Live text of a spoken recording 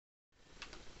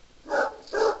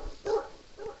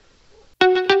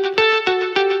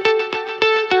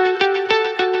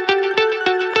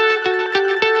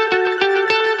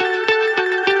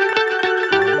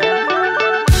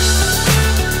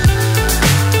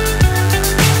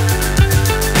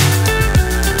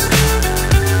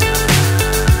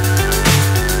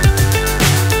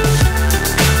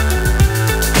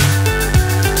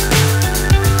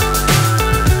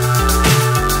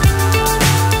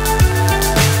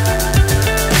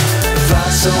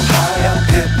so high I'm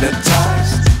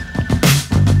hypnotized.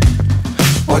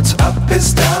 What's up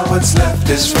is down, what's left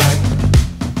is right.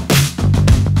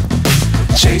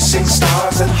 Chasing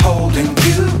stars and holding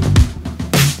you.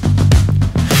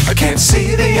 I can't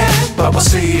see the end, but we'll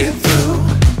see it through.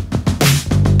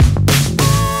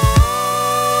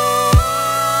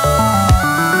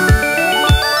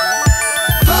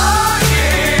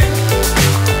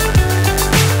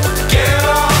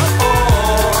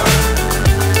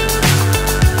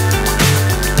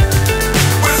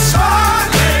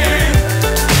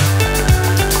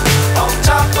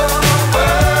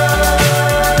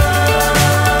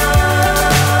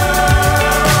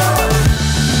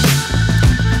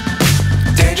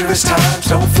 Times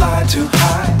don't fly too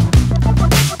high.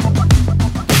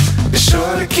 Be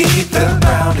sure to keep the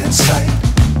ground in sight.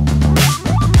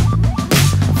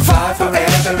 Fly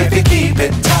forever if you keep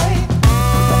it tight.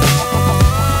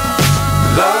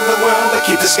 Love the world but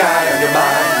keep the sky on your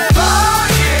mind.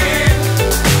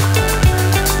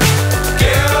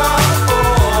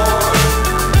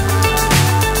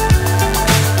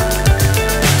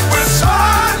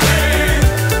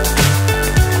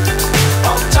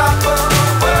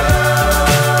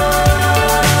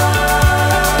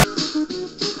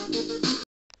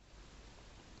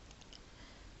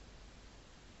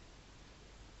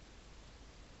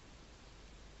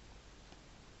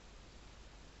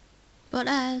 But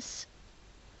as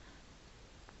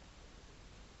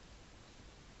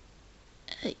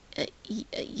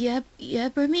yeah,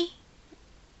 Brimmy.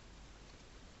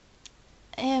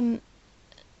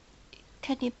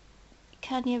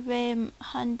 Can you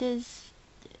hand us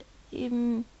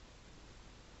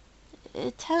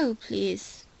a towel,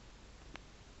 please?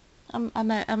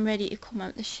 I'm ready to come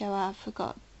out the shower. I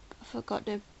forgot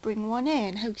to bring one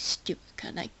in. How stupid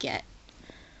can I get?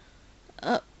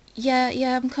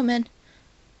 Yeah, I'm coming.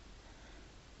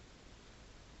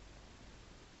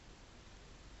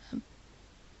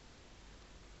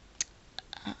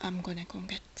 I'm gonna go and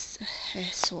get hair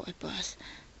sorted by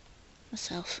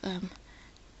myself.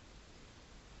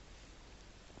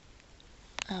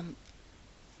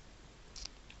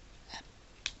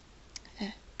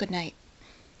 Good night.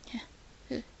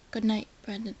 Yeah. Good night,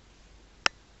 Brandon.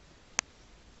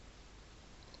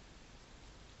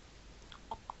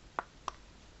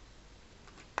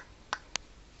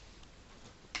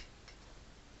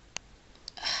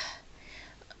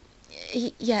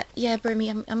 Yeah,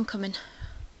 Brimmy, I'm coming.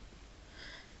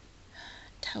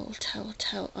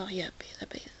 Towel. Oh yeah,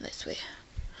 be this way.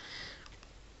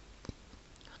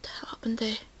 What the hell happened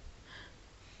there?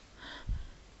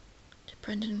 Did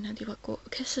Brendan and Andy go to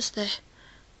kisses there?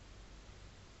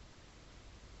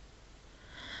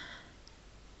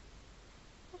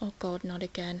 Oh God, not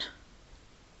again.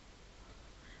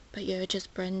 But you're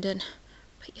just Brendan.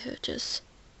 But you're just.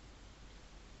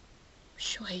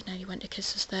 Sure, now you went to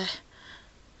kisses there.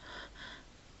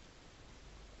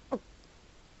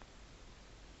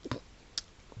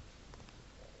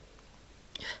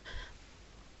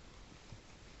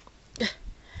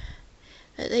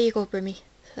 There you go, Brimmy.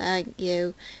 Thank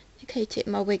you. Okay, take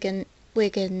my wig in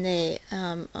there.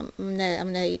 I'm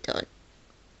nearly done.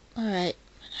 Alright,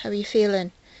 how are you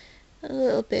feeling? A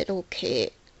little bit okay.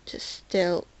 Just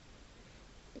still,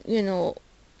 you know.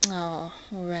 Oh,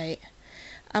 alright.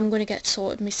 I'm gonna get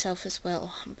sorted myself as well,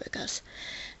 hamburgers.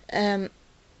 And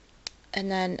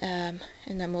then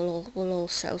we'll all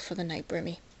settle for the night,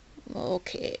 Brimmy.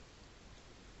 Okay.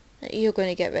 You're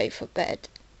gonna get ready for bed.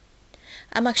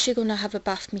 I'm actually gonna have a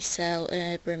bath myself,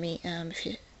 Brimmy. If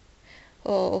you.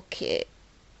 Oh, okay.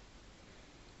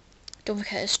 Don't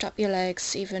forget to strap your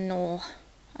legs, even though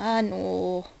I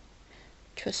know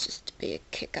trust is to be a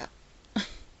kicker.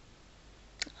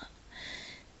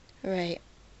 Right.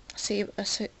 See.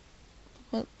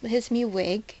 Well, here's me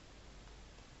wig.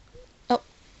 Oh.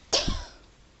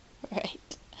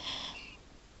 Right.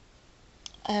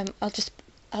 I'll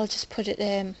just put it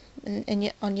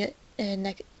on your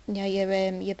neck near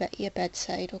your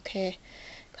bedside, okay?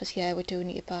 Because yeah, we do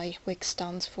need to buy wig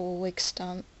stands for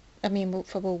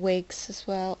for wigs as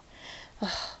well.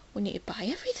 Oh, we need to buy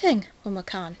everything when we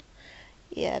can.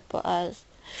 Yeah, but as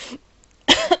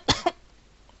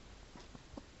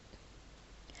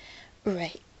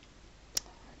right.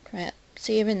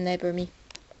 See you in there, Brimmy.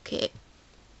 Okay.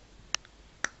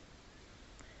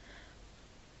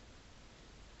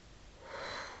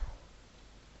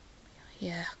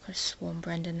 Yeah, I could have sworn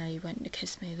Brendan now you went to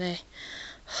kiss me there.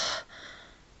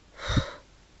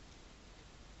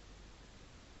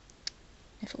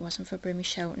 If it wasn't for Brimmy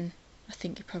shouting, I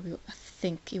think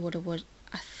he would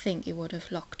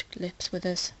have locked lips with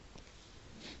us.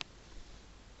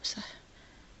 What's that?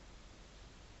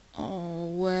 Oh,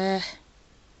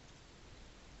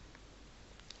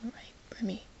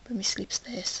 Brimmy sleeps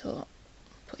there, so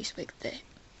put his wig there.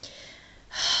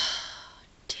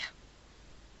 Dear.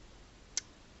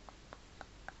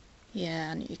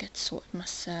 Yeah, I need to get sorted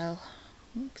myself.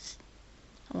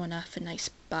 I want to have a nice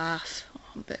bath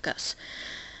because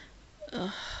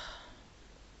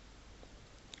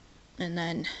and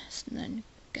then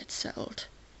get settled.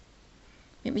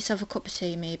 Make myself a cup of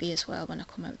tea maybe as well when I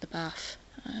come out of the bath.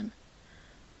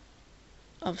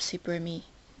 Obviously Brimmy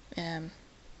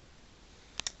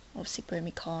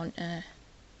can't,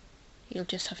 he'll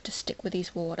just have to stick with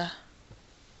his water,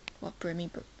 what Brimmy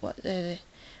 2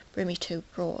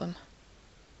 brought him.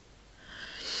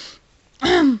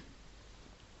 Oh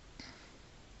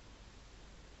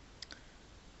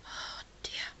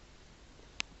dear.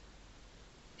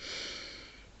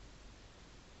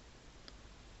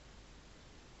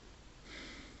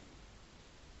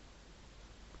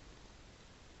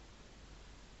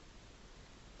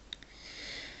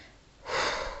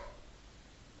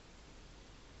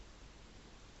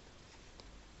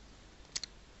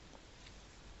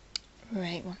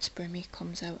 Right, once Brimmy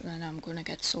comes out, then I'm gonna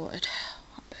get sorted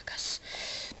because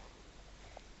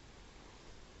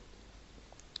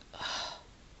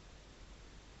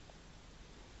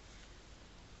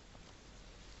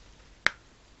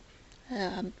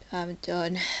I'm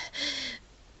done.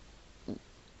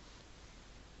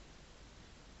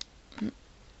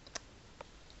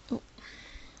 Oh.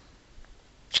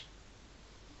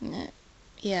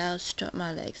 Yeah, I'll strap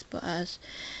my legs, but as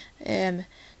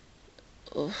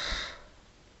oh.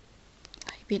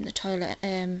 You been in the toilet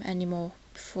anymore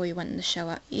before you went in the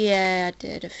shower? Yeah, I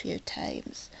did a few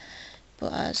times,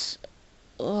 but as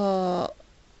but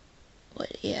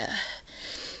yeah,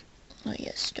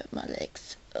 strap my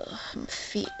legs, my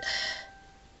feet.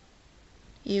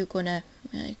 You gonna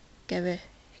give a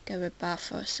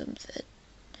bath or something?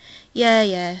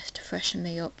 Yeah, to freshen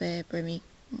me up, Brimmy.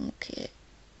 Okay.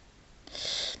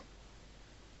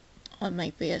 I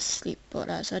might be asleep, but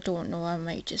as I don't know, I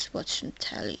might just watch some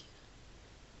telly.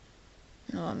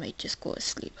 No, I might just go to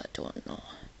sleep, I don't know.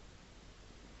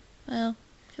 Well,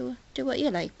 do what you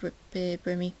like,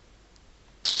 Brimmy.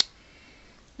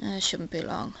 Shouldn't be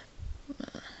long.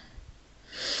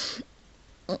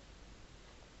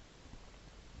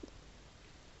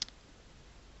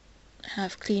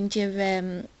 I've cleaned your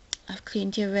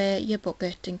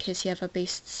bucket in case you ever be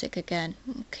sick again.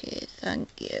 Okay, thank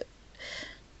you.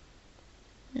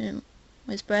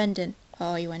 Where's Brendan?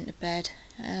 Oh, he went to bed.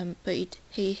 But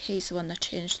he's the one that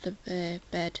changed the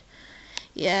bed.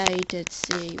 Yeah, he did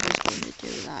say he was going to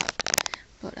do that.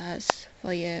 But as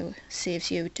for you, saves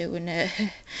you doing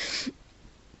it.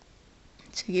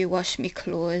 So you wash me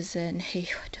clothes and he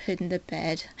hid in the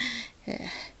bed.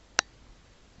 Right,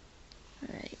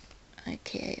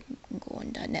 okay, I'm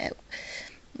going down now.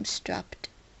 I'm strapped.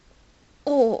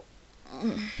 Oh!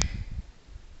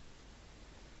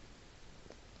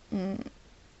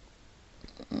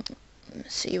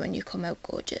 See you when you come out,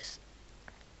 gorgeous.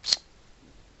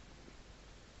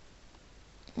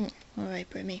 Alright,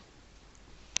 Brimmy.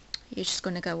 You're just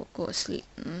gonna go to sleep.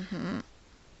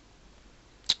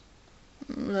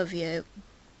 Love you.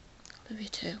 Love you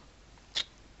too.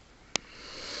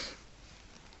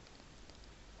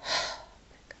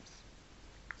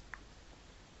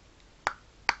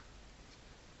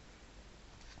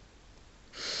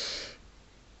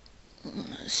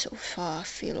 So far I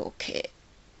feel okay.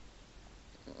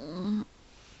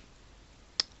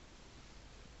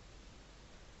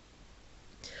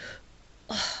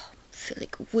 I feel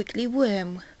like a wiggly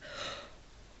worm.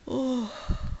 Oh,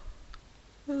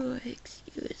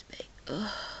 excuse me.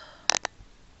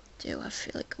 Do I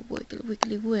feel like a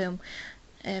wiggly worm?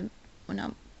 When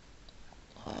I'm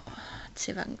let's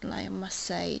see if I can lie on my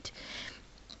side.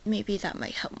 Maybe that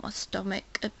might help my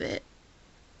stomach a bit.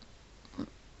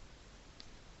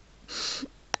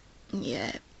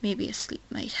 Yeah, maybe a sleep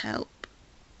might help.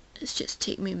 It's just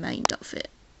take my mind off it.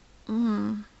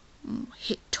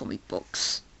 Hit tummy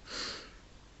bugs.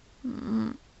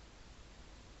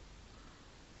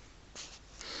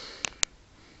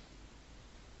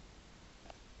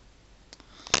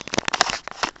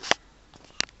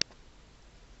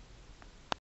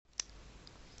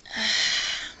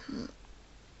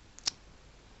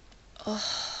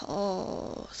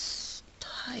 Oh,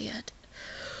 tired.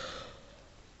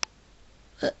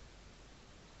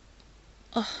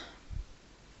 I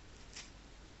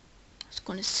was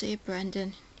going to say,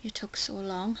 Brendan, you took so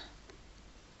long.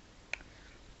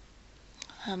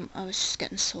 I was just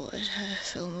getting sorted,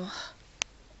 Fillmore.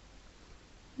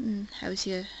 How's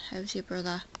your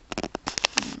brother?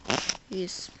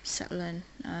 He's settling.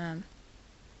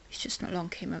 He's just not long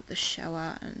came out of the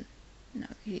shower and No,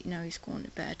 no, he's going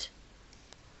to bed.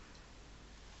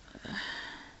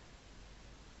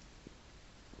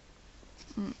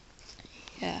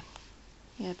 Yeah,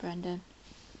 yeah, Brendan.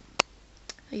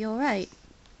 Are you alright?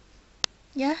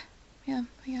 Yeah, yeah,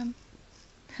 I am.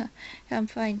 Yeah, I'm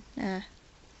fine.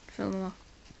 Feel more.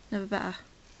 Never better.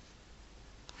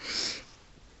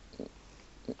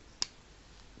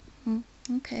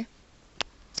 Okay.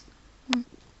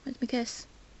 Where's my kiss?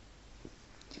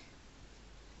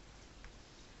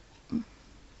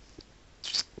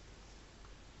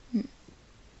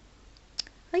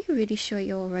 Are you really sure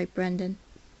you're alright, Brendan?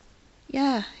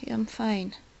 Yeah, I'm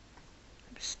fine.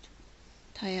 I'm just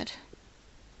tired.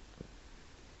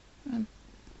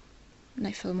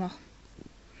 Night, Fillmore.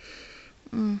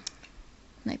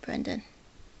 Night, Brendan.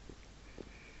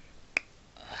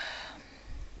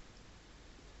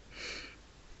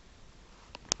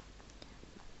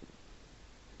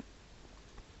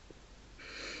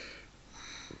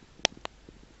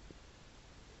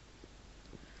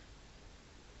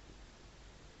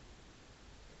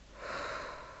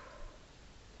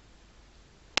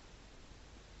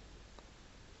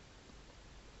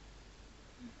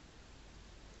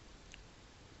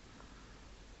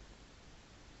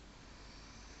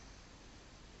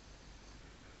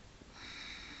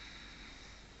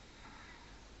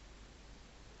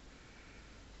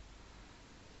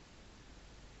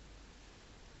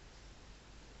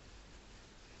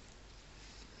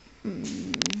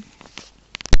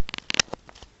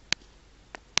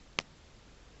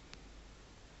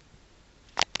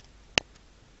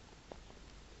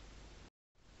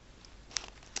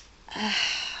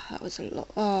 That was a lot.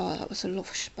 Oh, that was a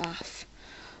lush bath.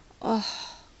 Oh,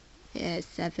 yeah,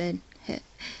 7.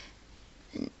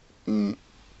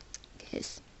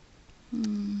 Kiss.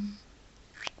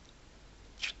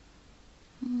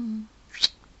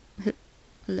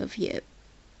 Love you.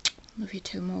 Love you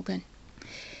too, Morgan.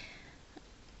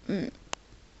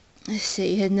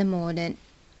 See you in the morning.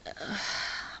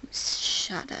 I'm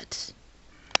shattered.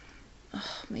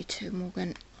 Oh, me too,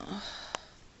 Morgan. Oh.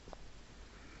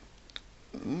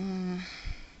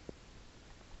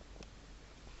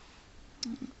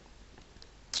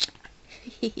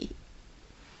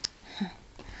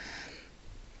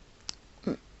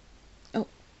 Oh,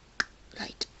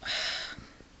 right.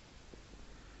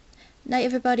 Night,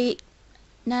 everybody.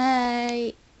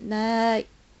 Night. Night.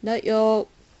 Night, y'all.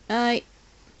 Night.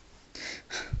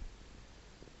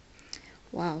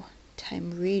 Wow,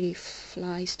 time really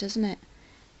flies, doesn't it?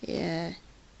 Yeah,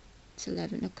 it's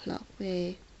 11 o'clock.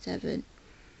 7.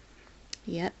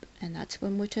 Yep, and that's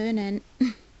when we're turning.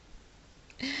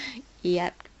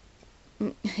 Yep.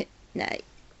 Night.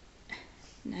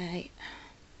 Night.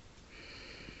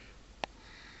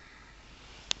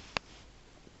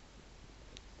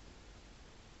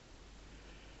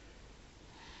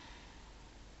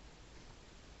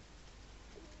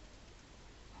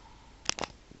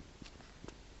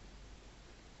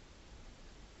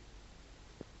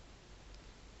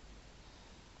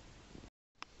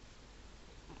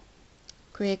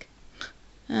 Craig.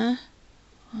 Huh?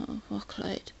 Oh, what,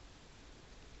 Clyde?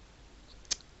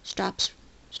 Straps.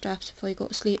 Straps before you go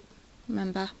to sleep.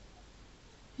 Remember?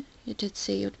 You did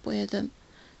say you'd wear them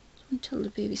until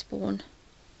the baby's born.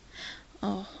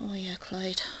 Oh yeah,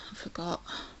 Clyde. I forgot.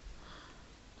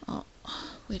 Oh,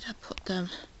 where'd I put them?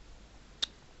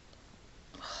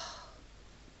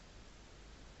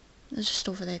 They're just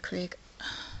over there, Craig.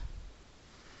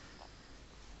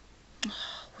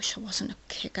 Wish I wasn't a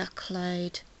kicker,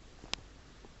 Clyde.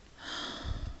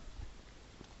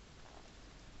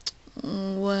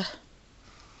 Oh,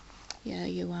 yeah,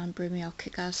 you and Brimmy are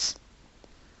kickers.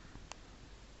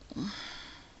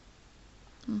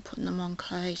 I'm putting them on,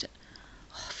 Clyde.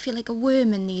 Oh, I feel like a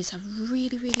worm in these. I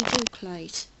really, really do,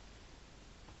 Clyde.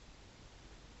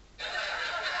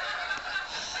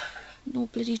 No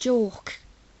bloody joke.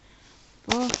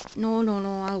 Oh, no,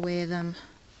 I'll wear them.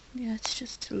 Yeah, it's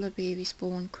just till the baby's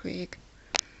born, Craig.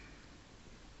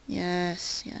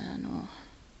 Yes, yeah, no.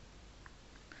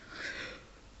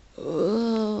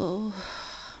 Oh,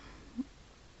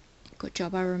 good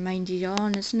job I reminded you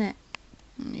on, isn't it?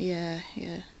 Yeah,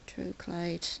 true,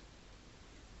 Clyde.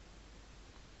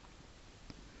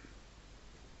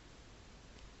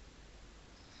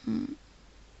 There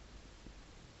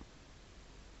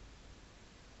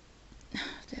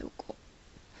we go.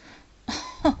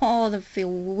 Oh, they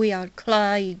feel weird,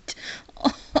 Clyde.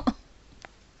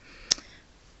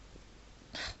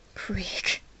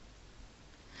 Craig.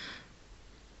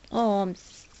 Oh,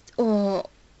 oh.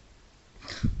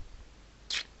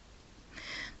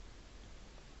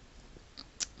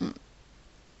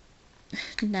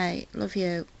 Night, love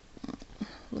you.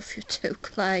 love you too,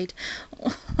 Clyde.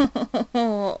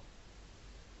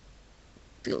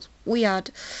 Feels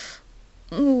weird.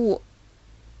 Oh,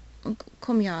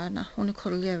 come here, I want to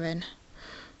cuddle you in.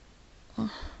 Oh.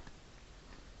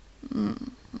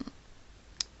 Mm.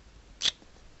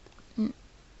 Mm.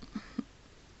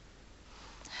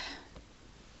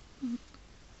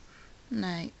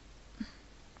 Night.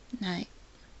 Night.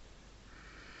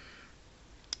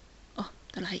 Oh,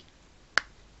 the light.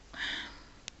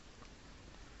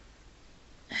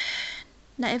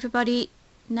 Night, everybody.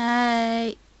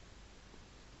 Night.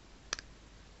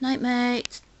 Night,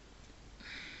 mates.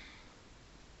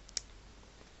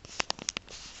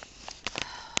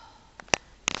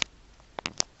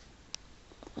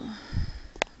 Oh,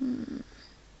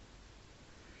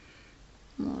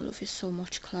 I love you so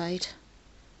much, Clyde.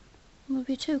 I love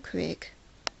you too, Craig.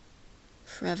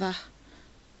 Forever.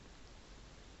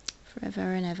 Forever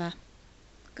and ever.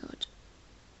 Good.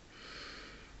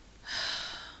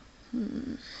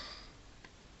 Hmm.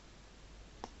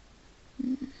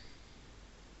 Hmm.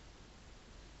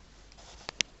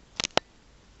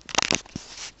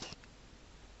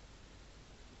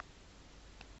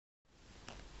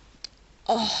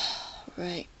 Oh,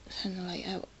 right. Turn the light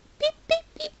out. Beep, beep,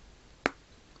 beep.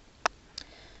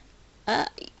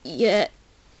 Yeah.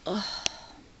 Oh,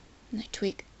 night,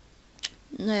 Twig.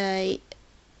 Night.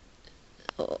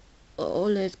 Oh,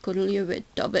 let's cuddle you a bit,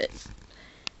 Dobbit.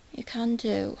 You can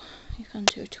do. You can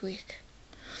do, Twig.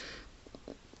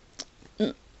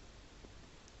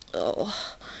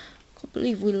 Oh, can't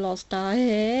believe we lost our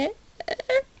hair.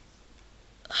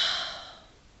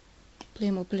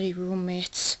 Blame our bloody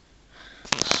roommates.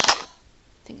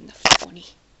 Thinking they're funny.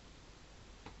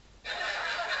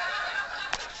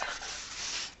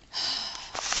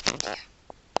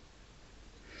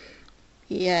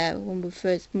 Yeah, when we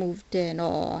first moved in,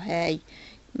 oh hey,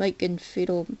 Mike and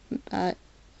Fiddle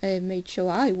made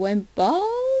sure I went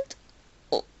bald.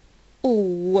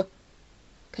 Oh,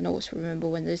 can always remember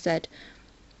when they said,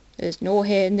 "There's no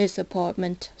hair in this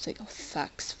apartment." I was like, oh,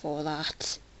 thanks for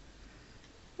that.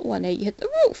 When I hit the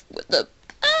roof with the...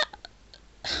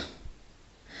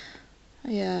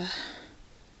 Yeah.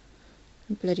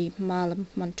 Bloody Marlon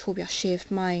Montobia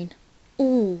shaved mine.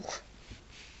 Ooh.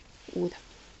 Ooh.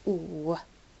 Ooh.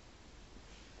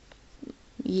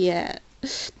 Yeah.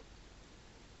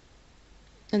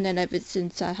 And then ever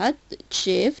since I had it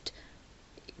shaved,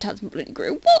 it hasn't bloody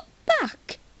grew what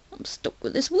back. I'm stuck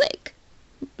with this wig.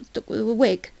 I'm stuck with a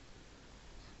wig.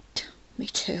 Me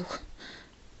too.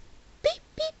 Beep,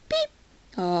 beep, beep.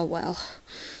 Oh, well.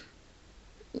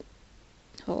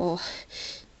 Oh,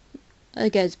 I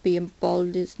guess being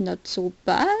bald is not so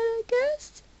bad, I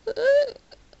guess.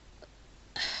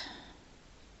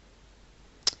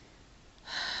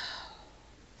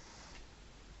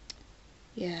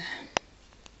 Yeah.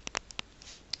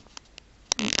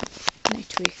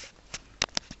 Night, week.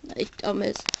 Night,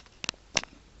 Thomas.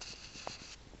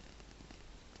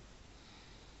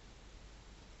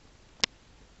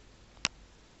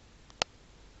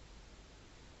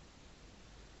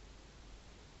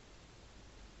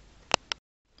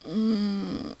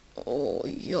 Oh,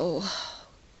 yo.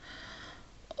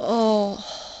 Oh.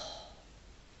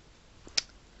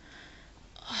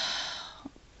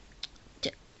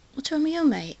 What's wrong with you,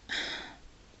 mate?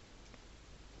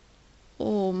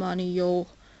 Oh, money, yo.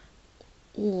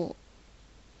 Oh.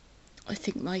 I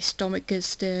think my stomach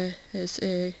is going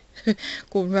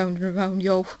round and round,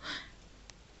 yo.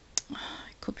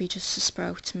 It could be just a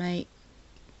sprout, mate.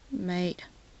 Mate.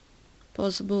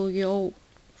 Possible, yo.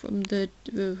 From the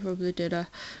dinner.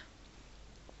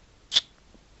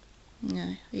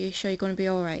 Yeah, are you sure you're gonna be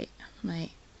alright,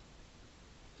 mate?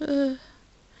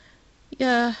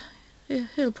 Yeah,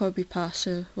 it'll probably pass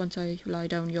once I lie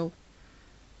down, yo.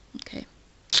 Okay.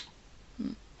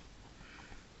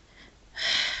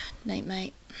 Night,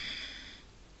 mate.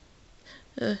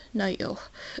 Night, yo.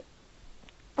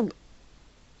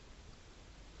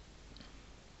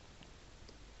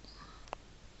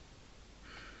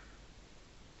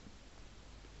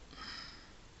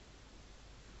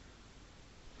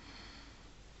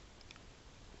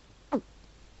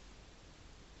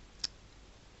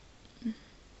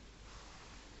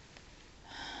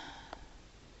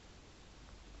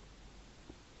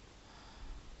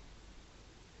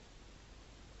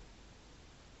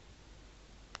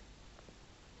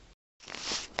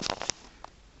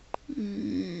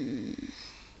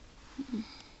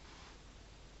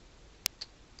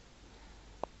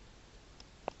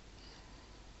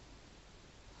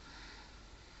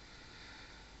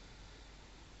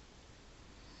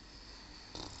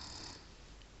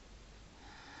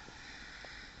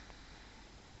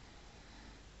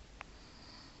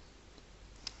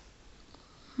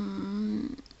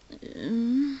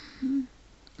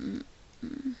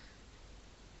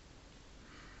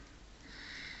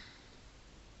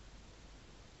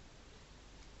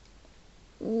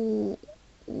 Ooh,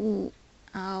 ooh,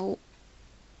 ow.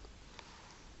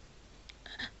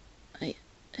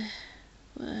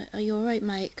 Are you alright,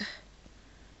 Mike?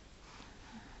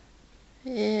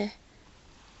 Yeah.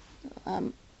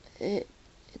 It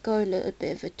got a little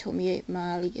bit of a tummy ache,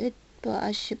 Marley, but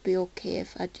I should be okay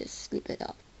if I just sleep it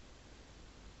off.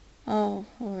 Oh,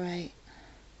 alright.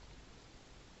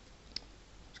 I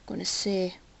was gonna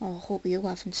say, oh, I hope you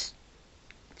haven't,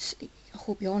 I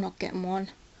hope you're not getting one.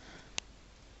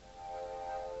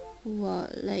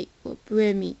 What, like, what,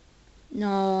 Brimmy?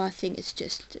 No, I think it's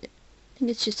just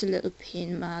a little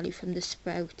pain, Marley, from the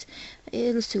sprout.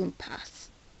 It'll soon pass.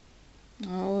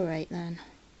 Alright then.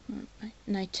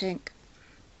 Night, Tink.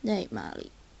 Night,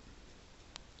 Marley.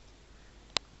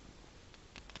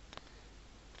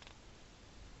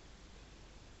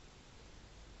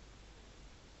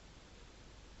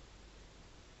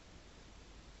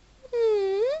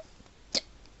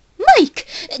 Mike!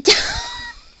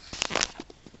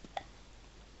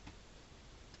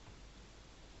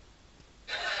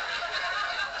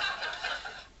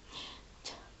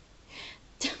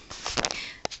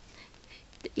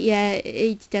 Yeah,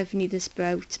 it's definitely the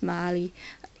sprout, Marley.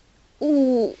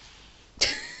 Ooh.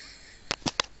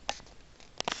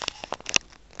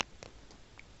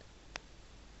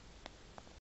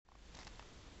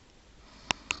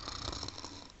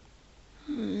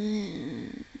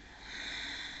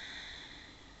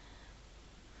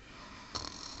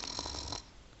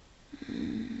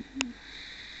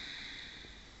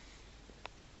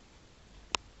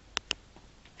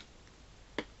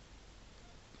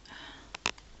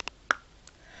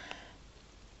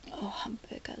 Oh,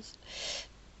 hamburgers.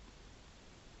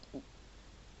 Oh,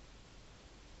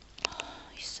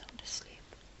 he's sound asleep.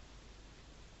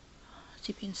 Has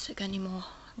he been sick anymore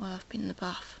while I've been in the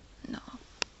bath? No.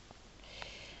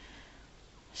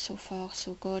 So far,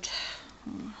 so good.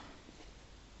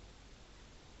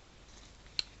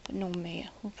 But no, mate,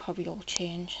 we'll probably all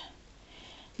change.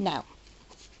 Now,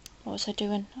 what was I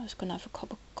doing? I was going to have a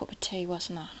cup of tea,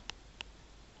 wasn't I?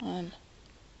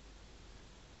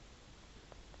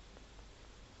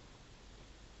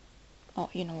 Oh,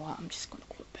 you know what? I'm just going to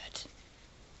go to bed.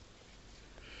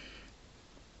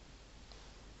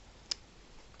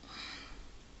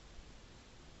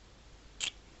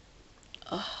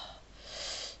 Oh.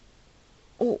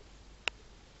 Oh.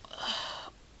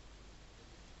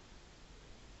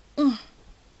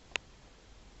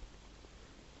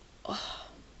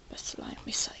 Best lie on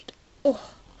my side. Oh.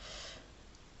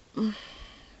 I've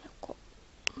got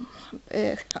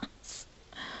hamburgers.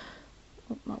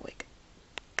 Oh, my wig.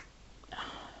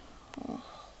 Oh.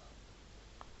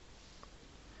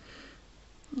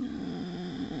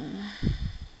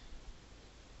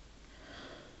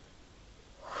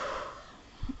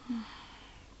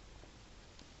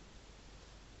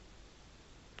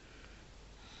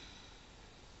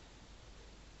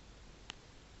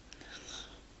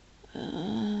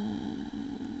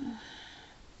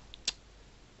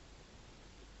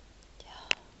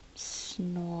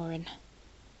 Snoring.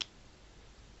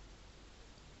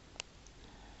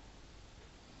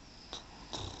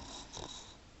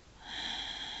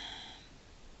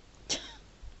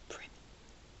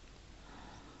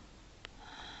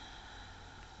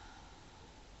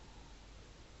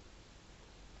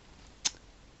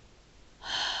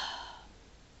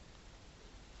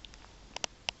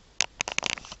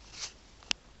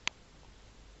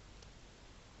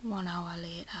 One hour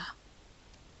later.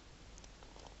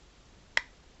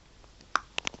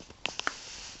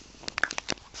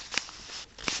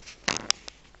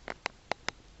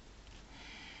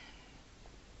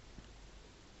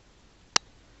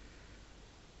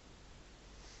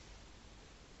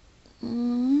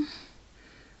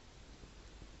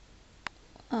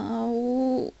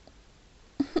 Ow.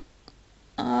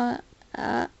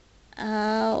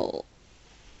 Ow.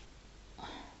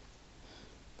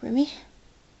 Brimmy?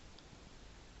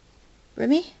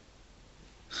 Brimmy?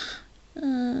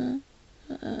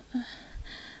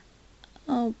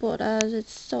 Oh, but as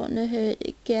it's starting to hurt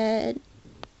again.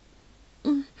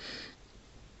 Oh,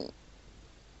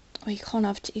 you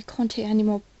can't take any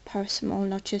more paracetamol,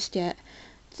 not just yet.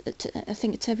 I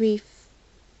think it's every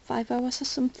 5 hours or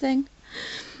something.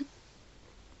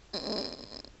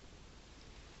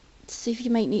 See if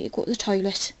you might need to go to the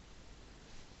toilet.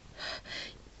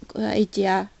 Good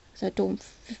idea, so I don't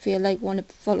feel like want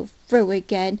to follow through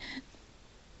again.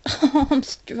 I'm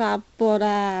strapped, but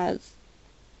as.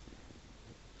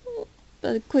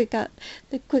 But the quicker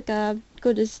I'm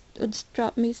gonna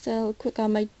unstrap myself, the quicker I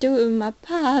might do it with my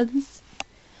pants.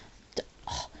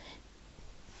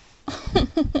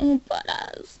 But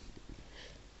as.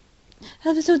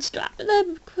 I was unstrapping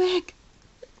them quick.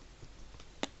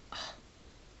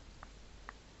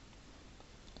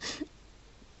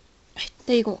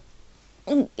 There you go.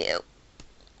 Thank you.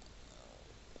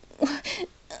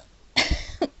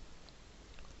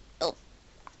 Oh.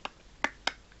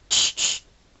 Shh.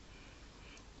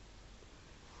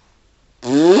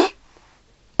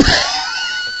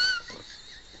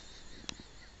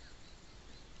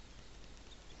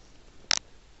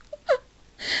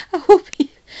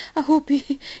 I hope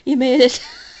you made it.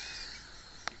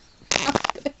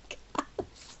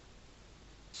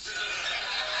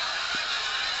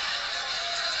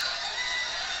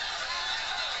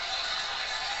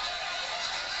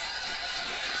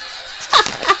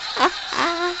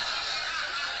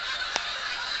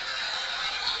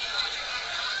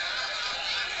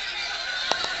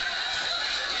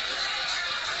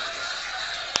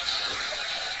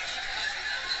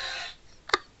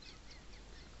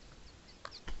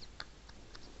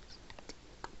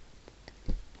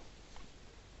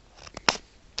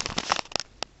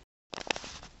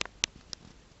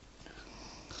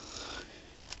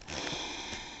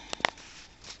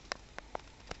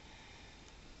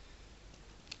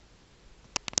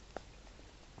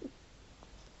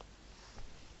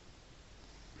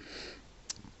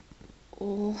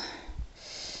 Oh,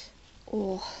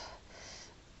 oh.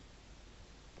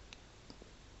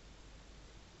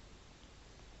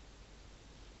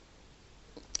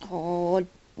 Oh,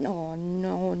 no,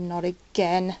 no, not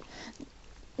again.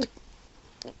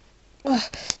 Who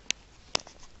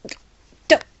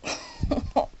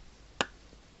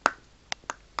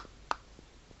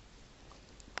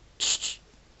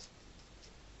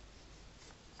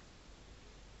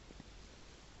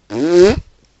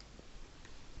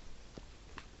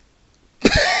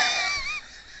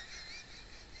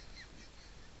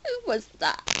was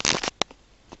that?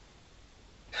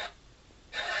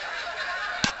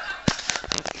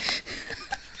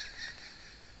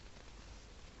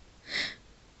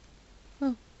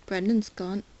 Oh, Brendan's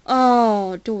gone.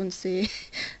 Oh, don't say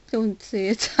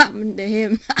it's happened to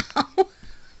him now.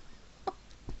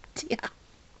 Dear.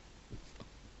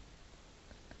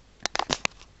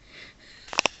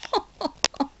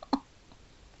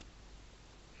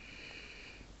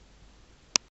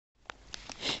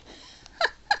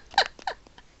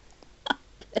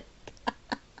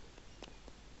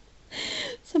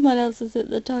 Someone else is at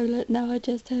the toilet now, I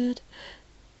just heard.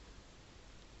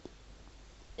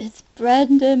 It's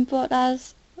Brendan, but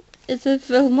as it's a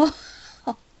Fillmore.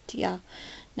 Oh dear.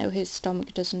 No, his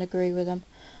stomach doesn't agree with him.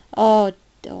 Oh,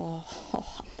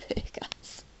 I'm big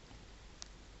ass.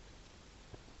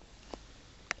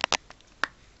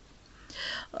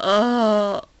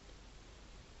 Oh,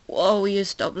 will you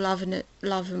stop laughing,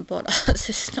 but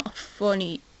it's not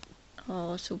funny.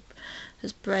 Oh, so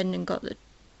has Brendan got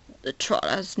the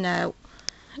trotters now?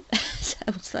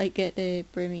 Sounds like it,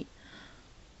 Brimmy.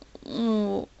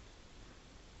 Oh,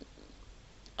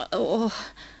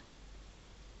 oh,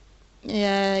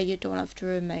 yeah, you don't have to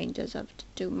remind us. I have to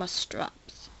do my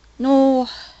straps. No.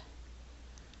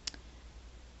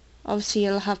 Obviously,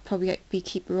 you'll have probably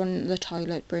keep running to the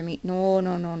toilet, Brimmy. No,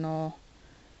 no, no, no.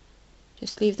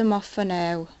 Just leave them off for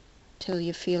now, till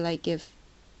you feel like you've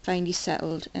finally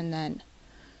settled, and then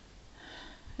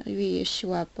I'll be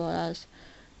sure, but as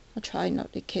I'll try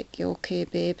not to kick you, okay,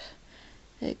 babe?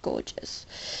 They're gorgeous.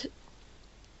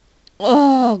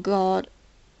 Oh God.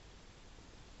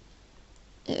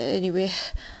 Anyway,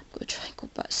 I'm gonna try and go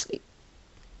back to sleep.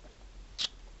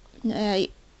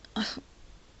 Night.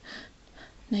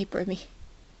 Night, Brimmy.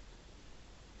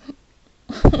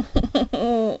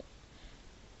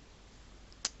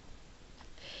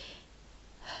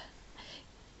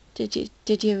 Did you,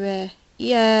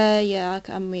 yeah,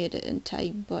 I made it in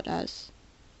time, but as,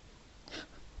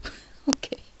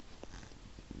 okay,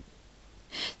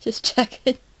 just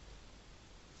checking.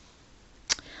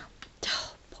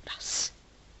 Oh, but us,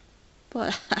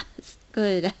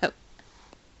 good out.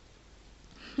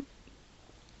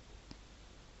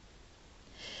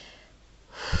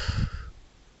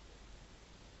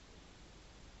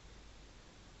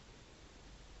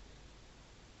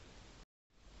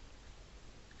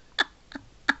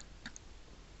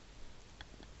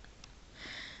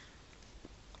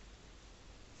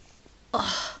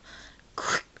 Oh,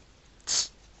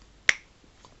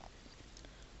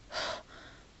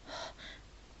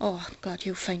 oh, I'm glad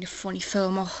you find a funny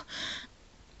film.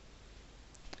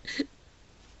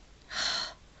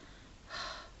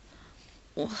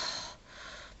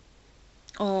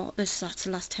 Oh, that's the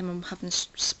last time I'm having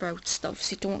sprouts.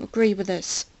 Obviously, don't agree with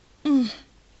this.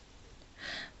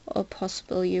 Or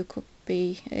possible you could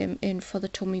be in for the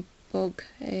tummy bug,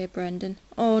 Brendan.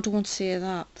 Oh, don't say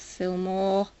that,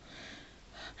 Fillmore.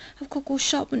 I've got to go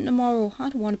shopping tomorrow. I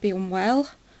don't want to be unwell.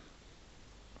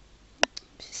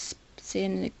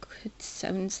 saying it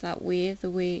sounds that way, the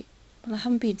way... Well, I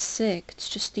haven't been sick, it's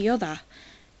just the other,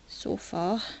 so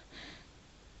far.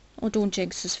 Oh, don't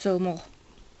jinx this, Fillmore.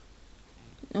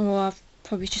 Oh, I've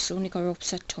probably just only got an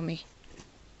upset tummy.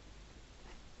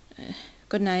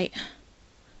 Good night.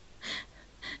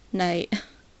 Night.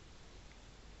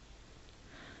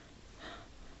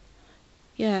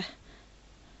 Yeah.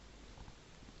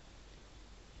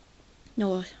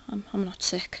 No, I'm not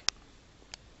sick.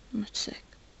 I'm not sick.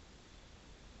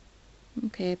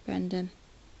 Okay, Brendan.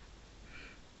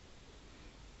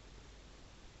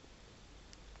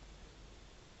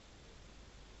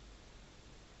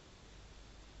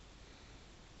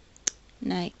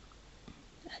 Night.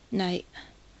 Night.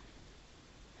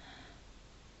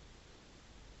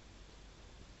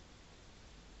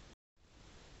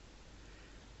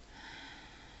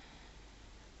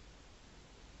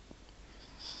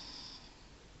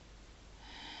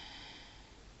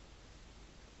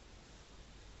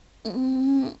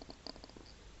 Mm.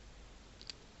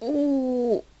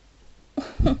 Oh.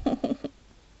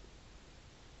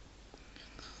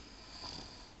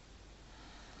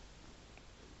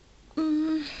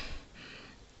 Mm.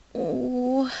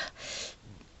 Oh.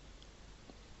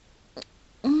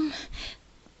 Mm.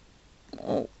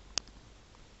 Oh.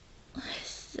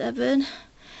 7.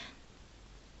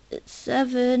 It's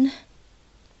 7.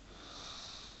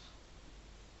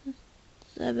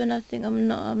 7. I think I'm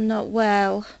not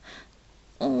well.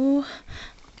 Oh.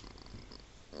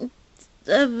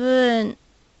 7.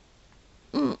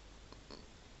 Mm.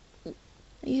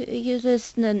 Are you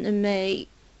listening to me?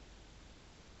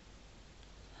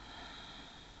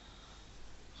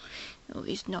 No,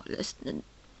 he's not listening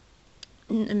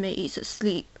to me. He's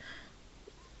asleep.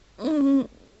 Mm.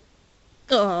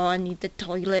 Oh, I need the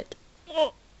toilet.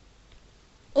 Oh.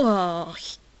 Oh.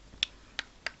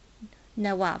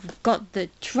 Now I've got the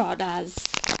trotters.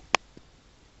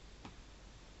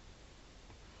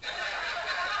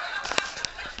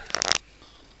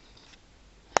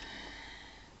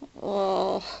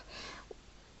 Oh.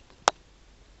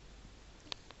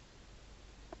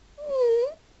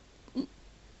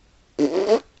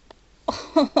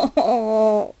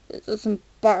 Oh, this is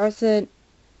embarrassing.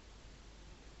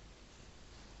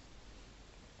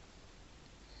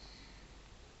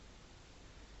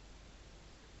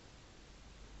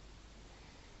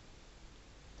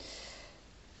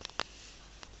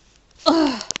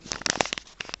 Ugh.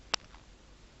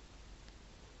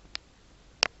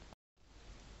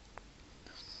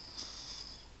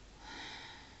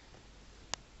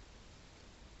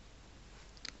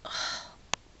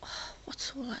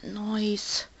 What's all that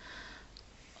noise?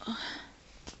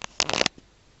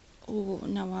 Oh,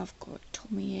 now I've got a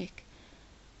tummy ache.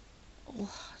 Oh,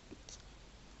 it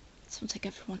sounds like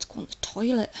everyone's gone to the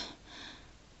toilet.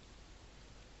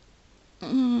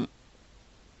 Mm.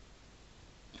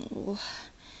 Oh.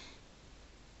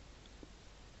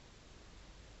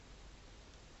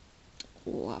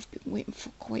 Oh, I've been waiting for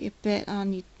quite a bit. I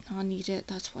need it.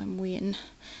 That's why I'm waiting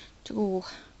to go.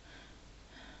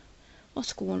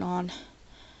 What's going on?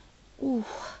 Oh,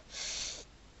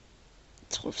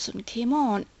 it all of a sudden came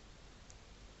on.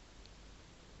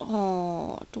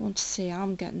 Oh, don't say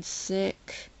I'm getting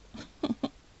sick.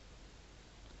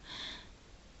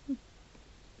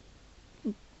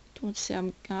 Don't say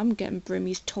I'm getting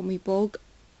Brimmy's tummy bug.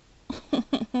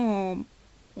 Oh.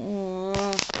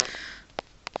 Oh.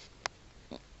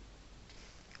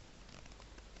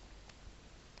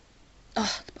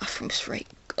 Oh, the bathroom's right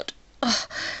good. Oh.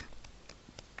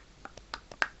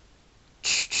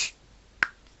 Shh.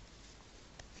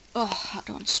 Oh, I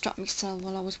don't distract myself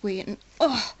while I was waiting.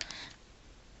 Oh.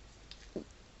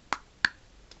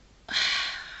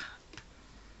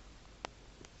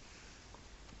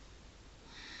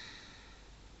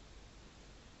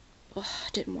 Oh, I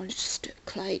didn't want to disturb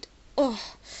Clyde. Oh.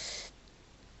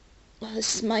 Oh,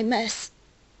 this is my mess.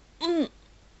 Mm.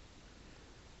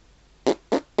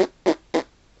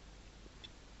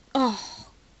 Oh.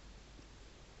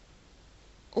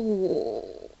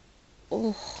 Oh.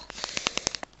 Oh.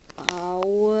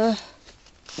 Ow.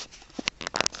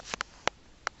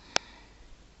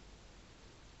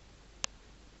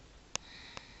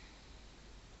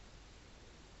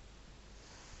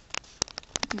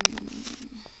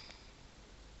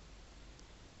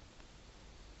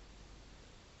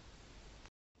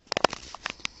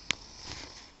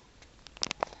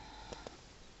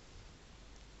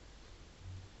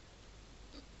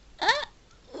 Ah.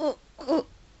 Oh. Oh.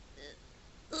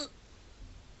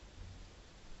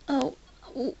 Oh.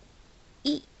 Oh.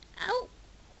 E. Ow.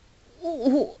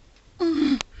 Oh.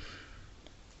 Mm.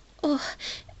 Oh.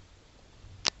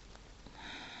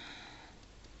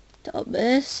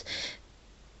 Thomas.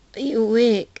 Are you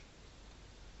awake?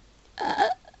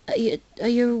 Are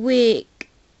you awake?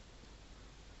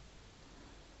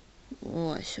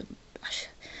 Oh, I should,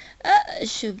 I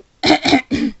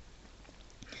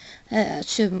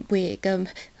shouldn't wake him.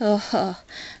 Oh,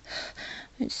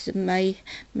 it's my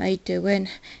doing.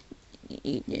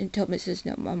 Thomas is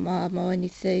not my mum or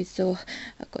anything, so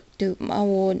I got to do it my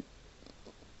own.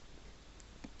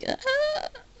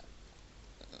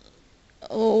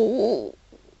 Oh,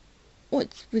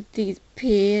 what's with these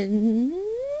pains?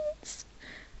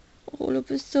 All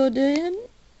of a sudden.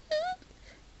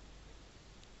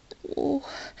 Oh,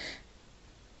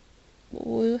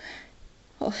 oh,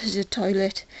 oh, there's a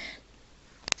toilet.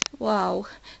 Wow,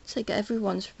 it's like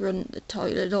everyone's run the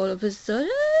toilet all of a sudden.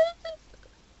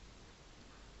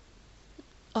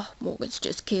 Oh, Morgan's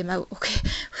just came out. Okay.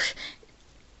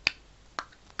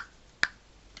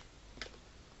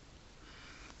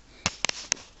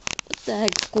 What the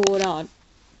heck's going on?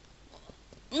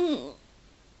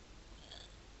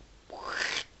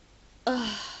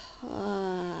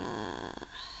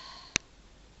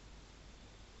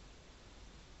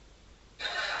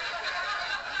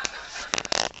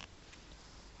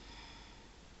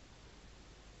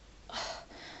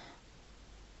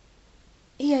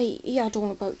 Yeah, I don't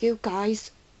know about you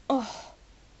guys. Oh,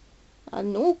 I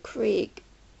know, Craig.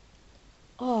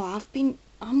 Oh,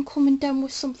 I'm coming down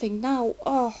with something now.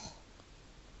 Oh,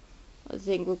 I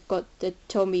think we've got the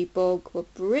tummy bug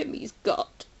what Brimmy's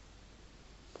got.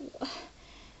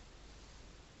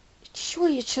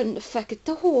 Surely it shouldn't affect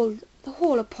the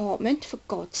whole apartment, for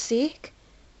God's sake.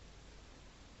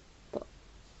 But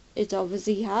it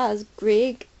obviously has,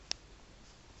 Greg.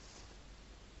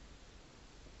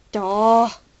 Duh.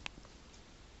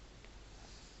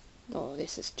 Oh,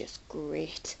 this is just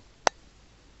great.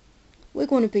 We're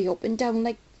going to be up and down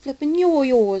like flipping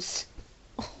yo-yos.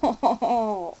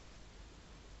 Oh,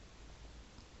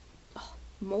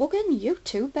 Morgan, you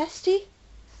too, bestie?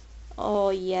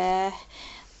 Oh, yeah.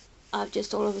 I've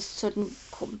just all of a sudden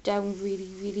come down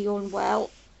really unwell.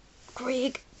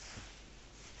 Greg.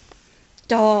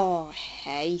 Oh,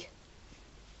 hey.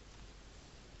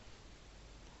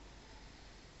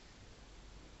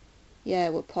 Yeah,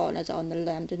 we're partners on the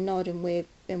land and nod and we're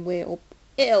up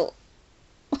ill.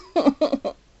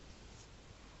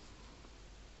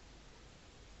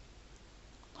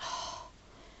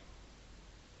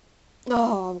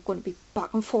 Oh, we're going to be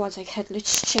back and forwards like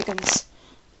headless chickens.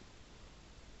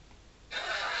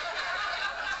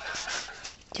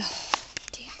 Oh,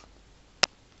 dear.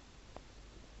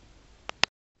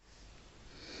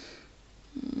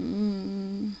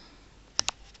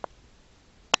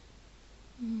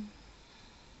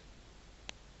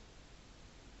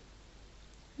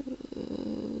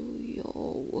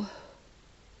 Yo.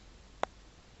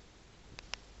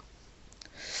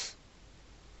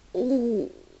 Oh.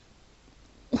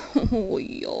 Oh,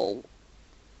 yo.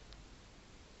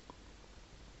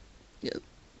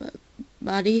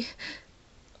 Maddie,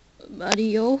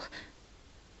 yo.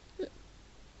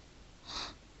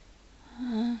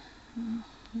 Are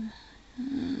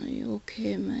you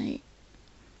okay, mate?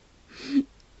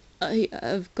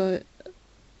 I've got...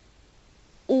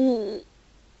 Oh,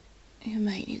 you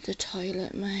might need the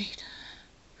toilet, mate.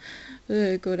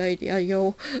 Good idea,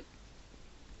 yo.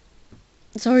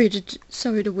 Sorry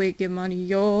to wake you, money,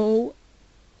 yo.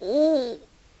 Oh,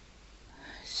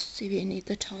 see if you need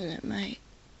the toilet, mate.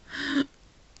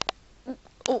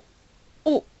 Oh,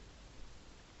 oh,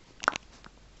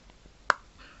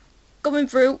 coming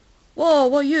through. Whoa,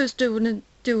 what you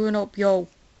doing up, yo?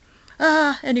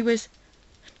 Anyways,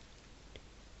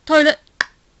 toilet.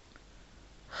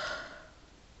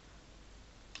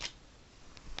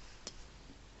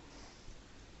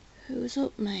 Who's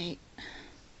up, mate?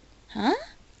 Huh?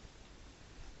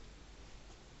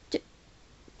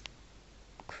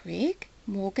 Craig?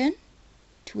 Morgan?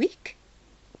 Tweak?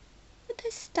 What are they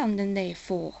standing there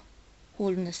for?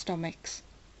 Holding their stomachs.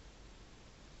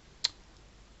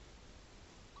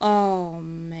 Oh,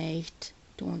 mate,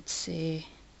 don't say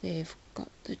they've got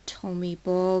the tummy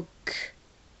bug.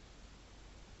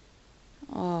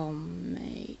 Oh,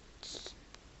 mate.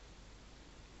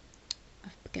 I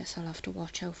guess I'll have to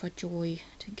watch out for Joy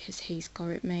in case he's got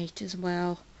it, mate, as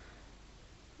well.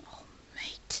 Oh,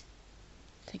 mate.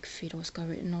 I think Fido's got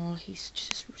it and all. He's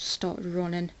just started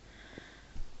running.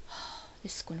 Oh,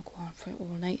 this is going to go on for all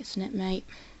night, isn't it, mate?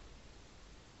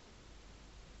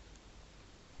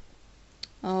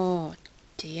 Oh,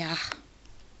 dear.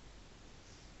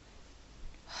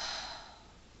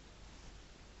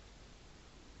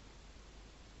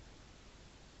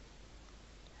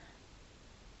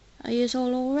 Are you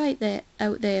all alright there,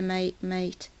 out there,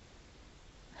 mate?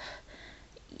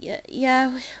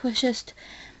 Yeah, we're just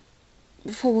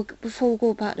before we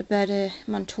go back to bed.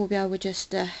 Man told me I would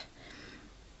just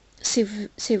see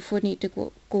if we need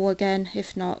to go again.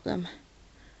 If not,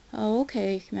 oh,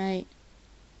 okay, mate.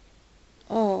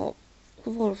 Oh,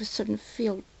 I've all of a sudden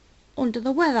feel under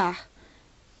the weather.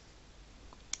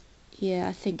 Yeah,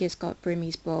 I think it's got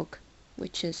Brimmy's bug,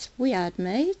 which is weird,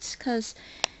 mate, because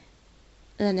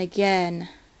then again,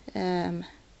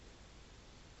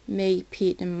 me,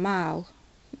 Pete and Mal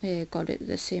got it at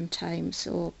the same time,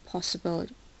 so possible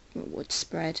it would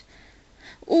spread.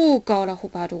 Oh God, I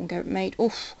hope I don't get it, mate.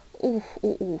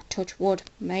 Oh, touch wood,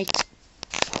 mate.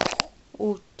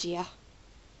 Oh dear.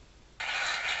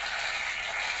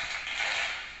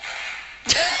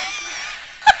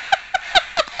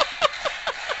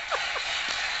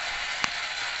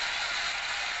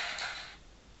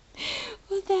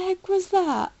 What the heck was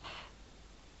that?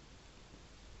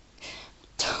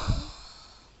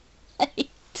 Mate.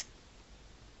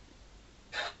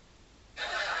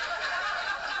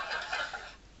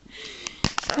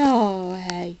 Oh,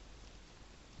 hey.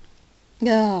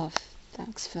 Oh,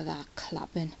 thanks for that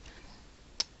clapping.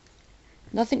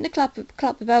 Nothing to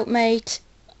clap about, mate.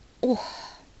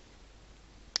 Oh.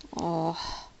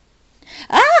 Oh.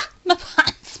 Ah! My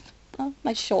pants! Oh,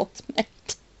 my shorts, mate.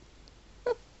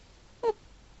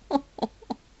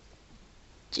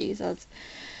 Jesus.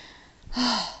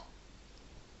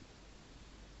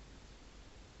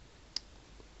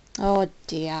 Oh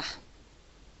dear.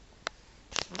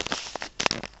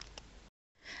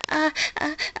 Ah,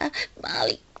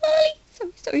 Molly.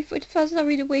 Sorry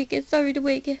to wake you,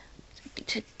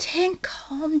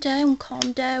 calm down.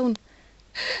 Hurry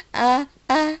up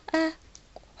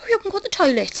and go to the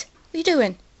toilet. What are you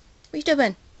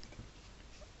doing?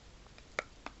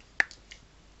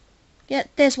 Yeah,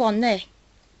 there's one there.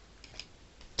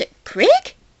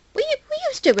 Craig? What you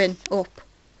doing up?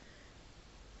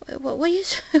 What were you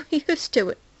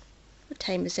doing? What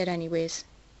time is it anyways?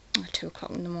 Oh, 2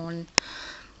 o'clock in the morning.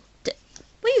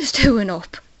 What you doing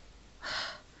up?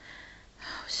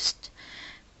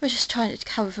 We're just trying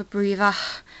to have a breather.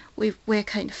 We're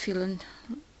kind of feeling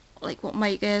like what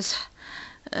Mike is.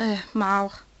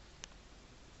 Mal.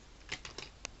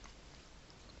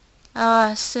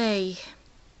 I see.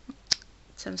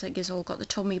 Sounds like he's all got the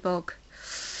tummy bug.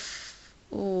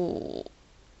 Oh.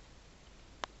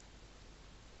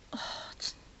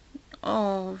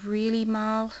 Oh, really,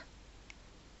 Mal?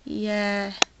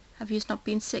 Yeah. Have you not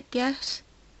been sick yet?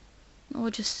 Or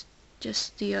just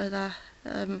the other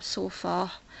so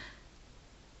far?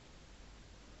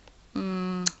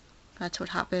 That's what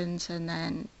happens, and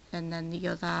then the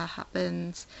other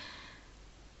happens.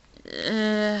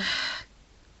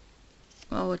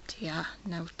 Oh dear,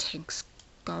 now Tink's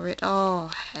got it.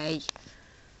 Oh hey.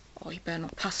 Oh, you better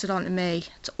not pass it on to me.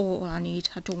 It's all I need.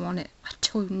 I don't want it. I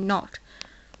do not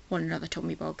want another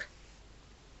tummy bug.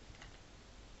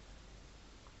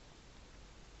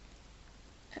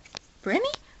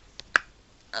 Brimmy?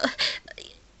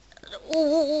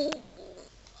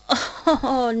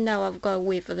 Oh no, I've got to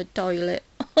wait for the toilet.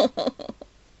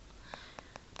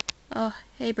 Oh,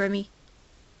 hey Brimmy.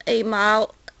 Hey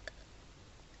Mal.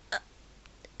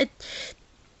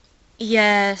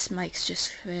 Yes, Mike's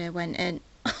just went in.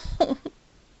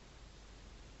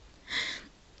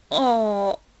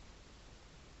 Oh.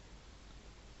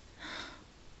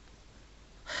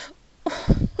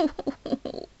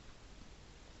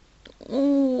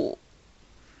 Oh.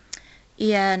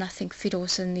 Yeah, and I think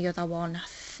Fido's in the other one, I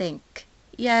think.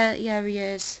 Yeah, he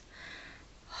is.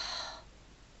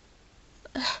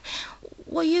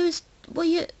 Were you...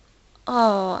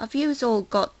 Oh, have you all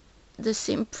got the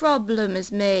same problem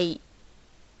as me?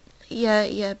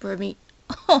 Yeah, Brimmy.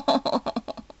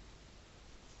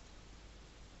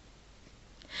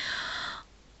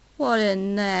 What a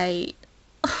night.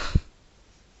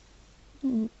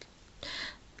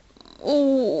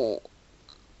 Oh.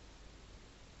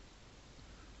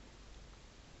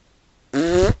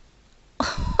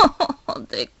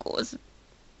 There goes.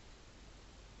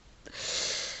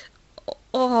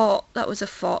 Oh, that was a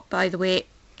fart, by the way.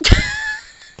 I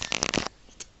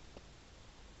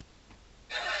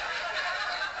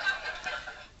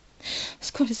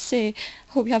was going to say,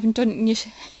 I hope you haven't done it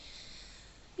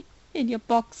in your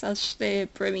boxers there,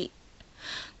 Brimmy.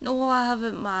 No, I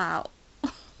haven't, Mal.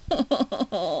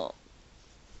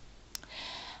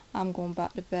 I'm going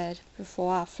back to bed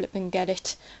before I flip and get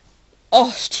it.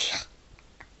 Oh, dear.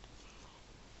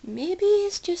 Maybe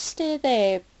it's just stay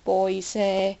there, boys.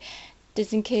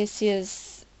 Just in case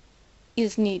yous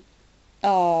need...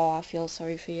 Oh, I feel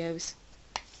sorry for yous.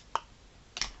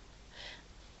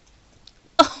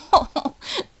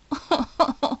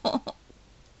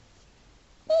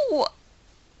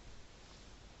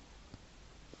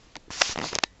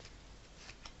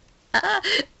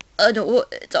 I know,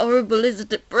 it's horrible,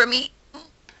 isn't it, Brimmy?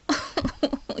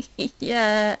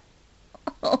 Yeah.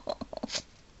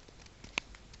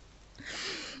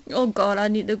 Oh God, I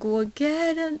need to go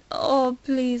again. And oh,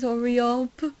 please hurry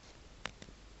up.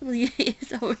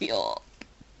 Please hurry up.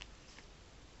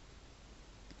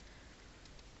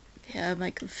 Yeah,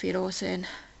 Michael Fido saying,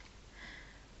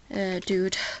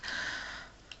 dude,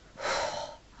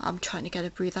 I'm trying to get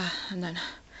a breather, and then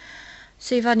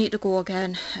see if I need to go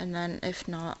again, and then if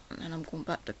not, then I'm going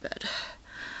back to bed.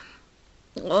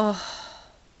 Oh,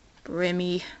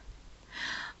 Brimmy.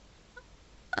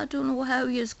 I don't know how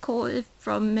you caught it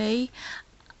from me.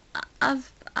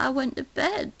 I went to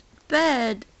bed.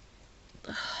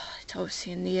 It's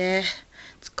obviously in the air.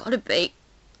 It's gotta be.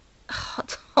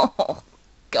 Oh,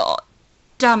 God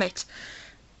damn it.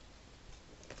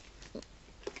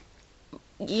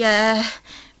 Yeah.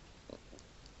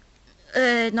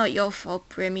 Not your fault,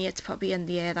 Brimmy. It's probably in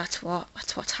the air. That's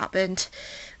what's happened.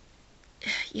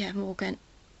 Yeah, Morgan.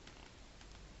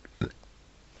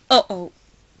 Uh-oh.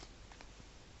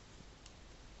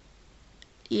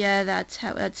 Yeah,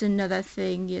 that's another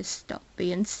thing. You stop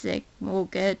being sick,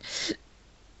 Morgan.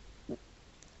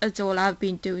 That's all I've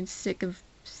been doing, sick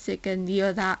and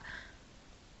you're that.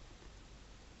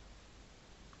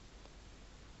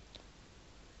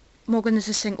 Morgan, there's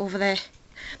a sink over there.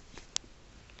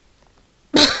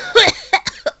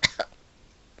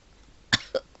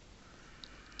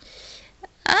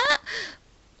 Ah!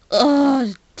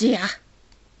 Oh dear.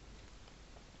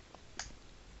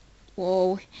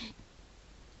 Whoa.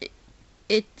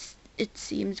 It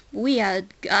seems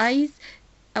weird, guys.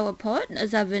 Our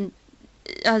partners hasn't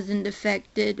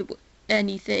affected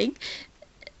anything,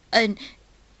 and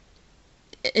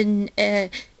in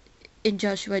in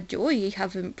Joshua Joy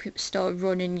haven't started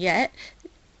running yet.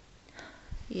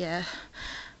 Yeah,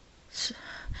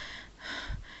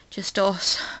 just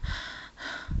us.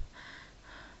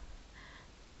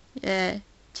 Yeah,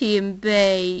 Team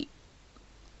B.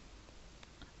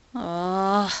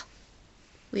 Oh,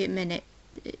 wait a minute.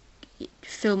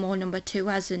 Fillmore number 2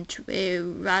 hasn't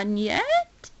run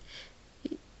yet.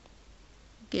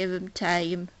 Give him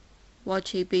time.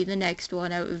 Watch he be the next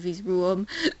one out of his room.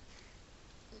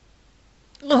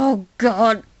 Oh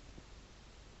God.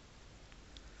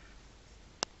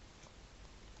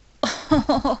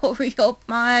 Oh, hurry up,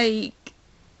 Mike.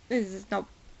 This is not...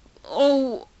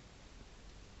 Oh.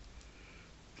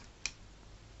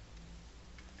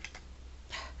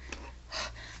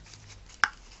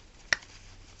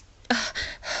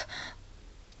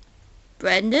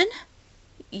 Brendan?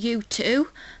 You too?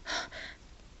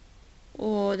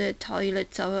 Oh, the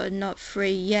toilets are not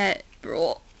free yet,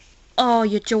 bro. Oh,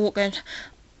 you're joking.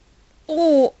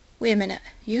 Oh, wait a minute.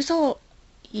 You all...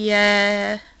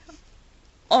 Yeah.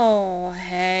 Oh,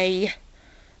 hey.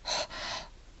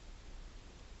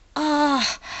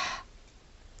 Ah.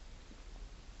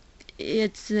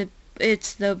 It's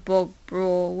the bug,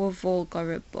 bro. We've all got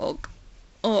a bug.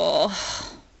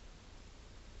 Oh.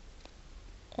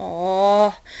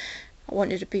 Oh. I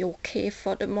wanted to be okay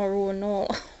for tomorrow and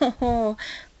all.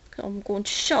 I'm going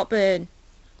shopping.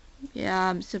 Yeah,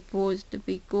 I'm supposed to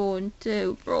be going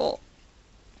too, bro.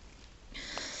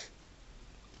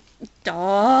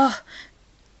 Duh.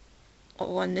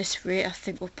 Oh, on this rate, I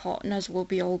think we're partners will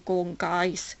be all going,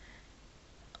 guys.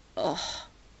 Oh,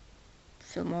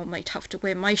 Fillmore might have to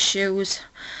wear my shoes.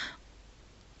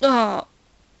 Oh,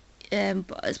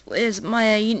 but where's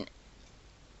mine?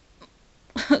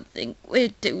 I think we're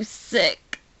too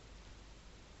sick.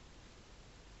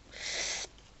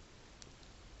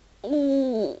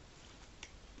 Ooh.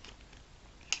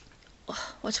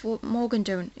 What's Morgan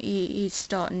doing? He's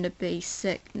starting to be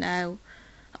sick now.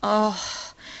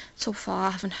 Oh, so far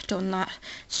I haven't done that.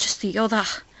 It's just the other.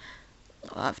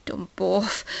 Oh, I've done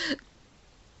both.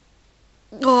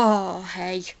 Oh,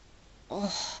 hey.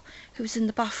 Oh, who's in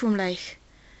the bathroom like?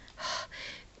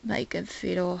 Mike and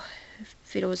Fido.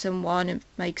 Fido's in one and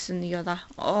Mike's in the other.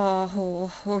 Oh,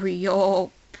 hurry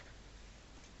up.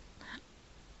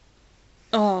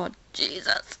 Oh,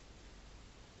 Jesus.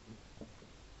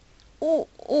 Oh,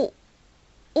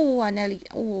 I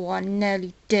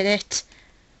nearly did it.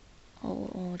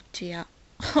 Oh dear.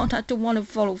 Oh, I don't want to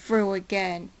follow through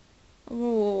again.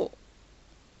 Oh.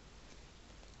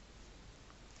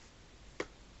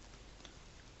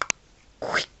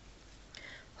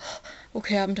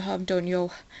 Okay, I'm done,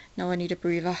 yo. Now I need a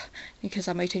breather, because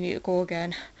I might need to go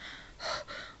again.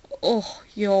 Oh,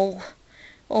 yo.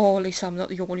 Oh, at least I'm not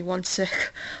the only one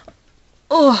sick.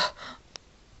 Oh.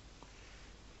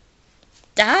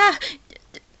 Ah!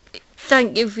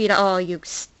 Thank you for that. Oh, you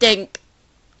stink.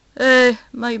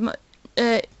 My,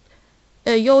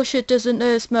 Your shit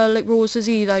doesn't smell like roses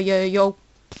either, yo.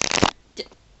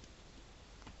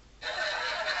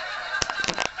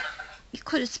 You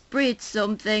could have sprayed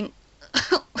something.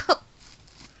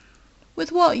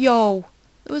 With what, yo?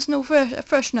 There was no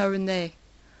freshener in there.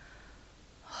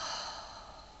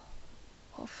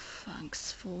 Oh,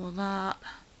 thanks for that.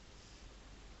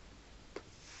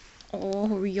 Oh,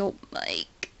 hurry up,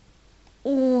 Mike.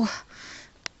 Oh.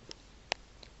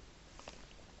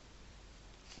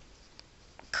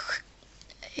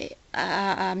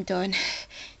 I'm done.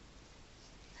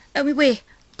 Wait.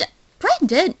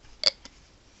 Brendan!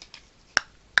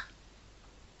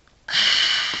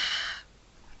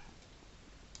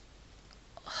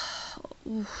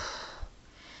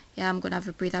 Yeah, I'm gonna have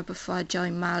a breather before I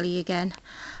join Marley again.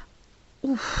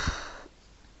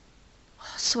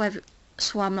 So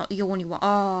I'm not the only one.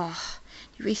 Oh,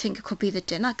 do you really think it could be the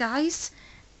dinner, guys?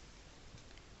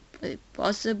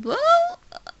 Possible?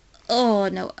 Oh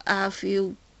no, I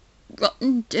feel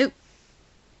rotten too.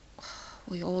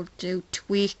 We all do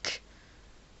tweak.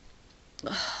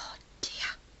 Oh dear.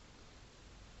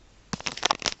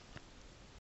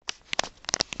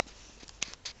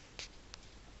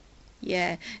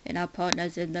 Yeah, and our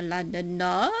partner's in the land of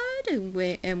Nod, and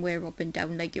we're up and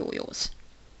down like yo-yos.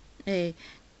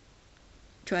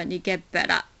 Trying to get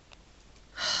better.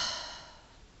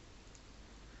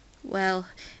 Well,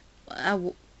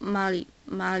 Marley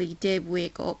did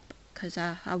wake up, because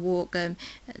I woke him,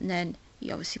 and then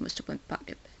he obviously must have went back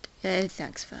to bed.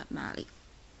 Thanks for that, Marley.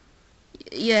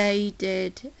 Yeah, he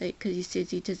did, because he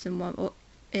says he doesn't want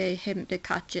him to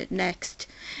catch it next.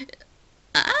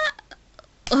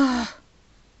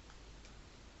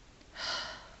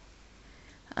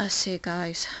 I say,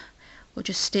 guys, we'll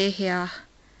just stay here.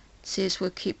 Says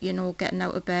we'll keep, getting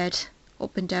out of bed,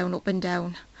 up and down, up and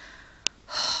down.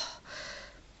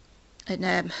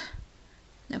 And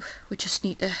no, we just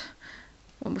need to,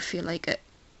 when we feel like it.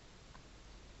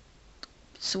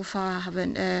 So far I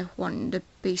haven't wanted to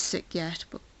be sick yet,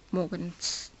 but Morgan.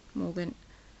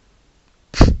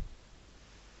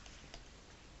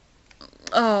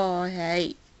 Oh,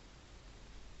 hey.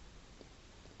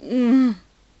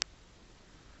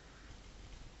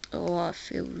 Oh, I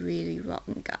feel really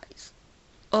rotten, guys.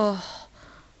 Oh.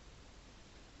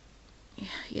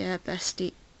 Yeah,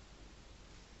 bestie.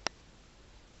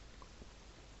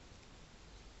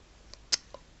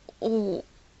 Oh.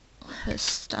 I'll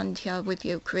stand here with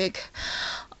you, Craig.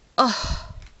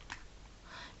 Oh.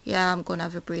 Yeah, I'm gonna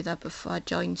have a breather before I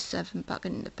join Seven back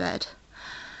in the bed.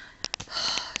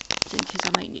 Think I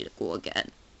might need to go again.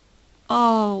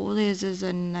 Oh, this is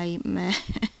a nightmare.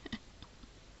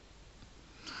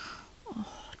 Oh,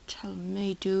 tell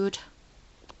me, dude.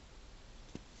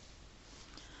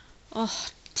 Oh,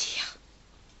 dear.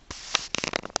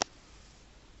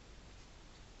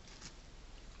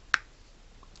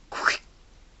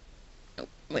 Oh,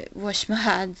 wait, wash my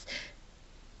hands.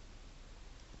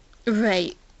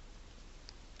 Right.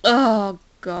 Oh,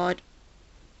 God.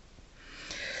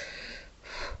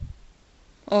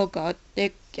 Oh, God.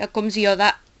 Here comes the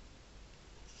other.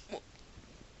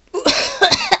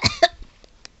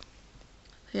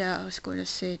 Yeah, I was going to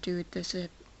say, dude, there's a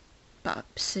bad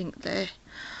sink there.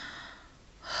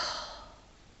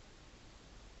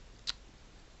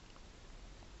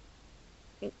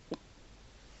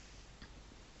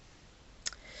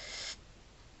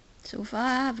 So far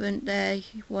I haven't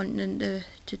wanting to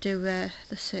do the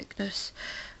sickness.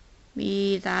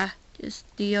 Me either. Just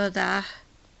the other.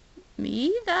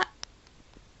 Me either.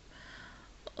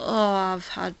 Oh, I've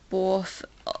had both.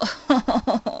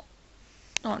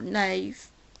 Not nice.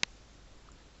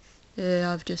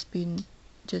 Yeah, I've just been,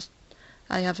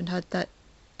 I haven't had that,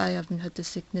 I haven't had the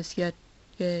sickness yet.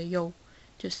 Yeah, yo,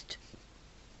 just,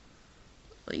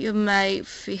 you might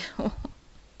feel.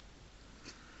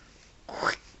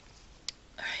 Alright,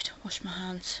 wash my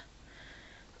hands.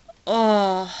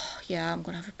 Oh, yeah, I'm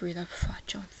gonna have a breather before I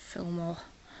join Fillmore.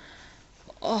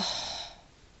 Oh,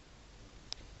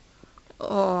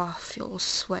 I feel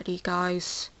sweaty,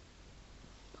 guys.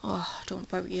 Oh, I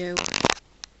don't know about you.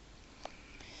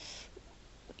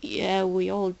 Yeah,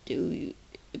 we all do,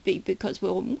 because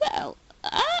we're unwell.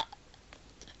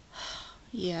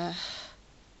 Yeah.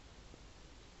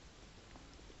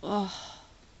 Oh,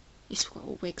 he's got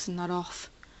all wigs and that off.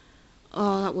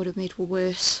 Oh, that would have made it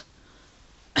worse.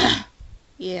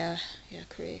 Yeah,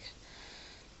 Craig.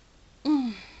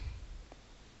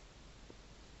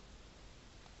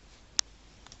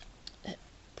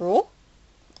 Bro?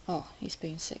 Oh, he's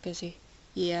being sick, is he?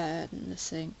 Yeah, in the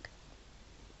sink.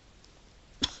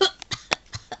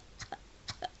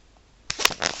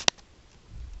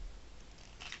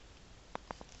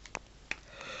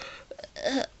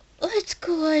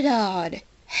 going on?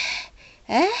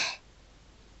 Eh?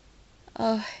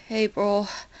 Oh, hey bro,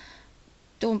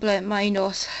 don't blame my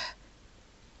nose.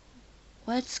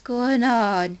 What's going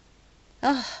on?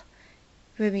 Oh,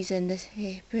 Brimmy's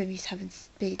having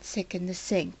been sick in the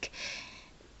sink.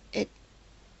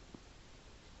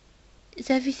 Is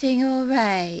everything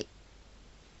alright?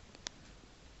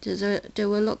 Do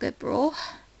we look at bro?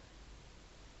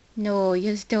 No,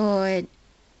 you don't.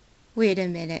 Wait a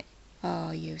minute.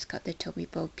 Oh, you've got the tummy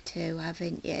bug too,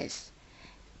 haven't you?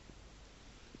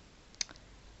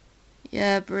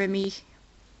 Yeah, Brimmy.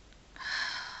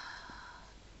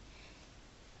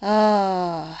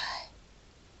 Oh,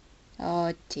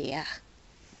 oh dear.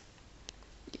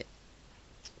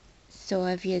 So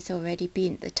have you already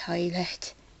been to the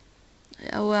toilet?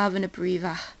 Oh, we're having a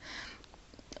breather.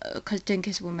 Because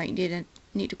Dinkus we might need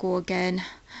to go again.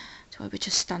 So we're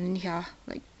just standing here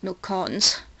like milk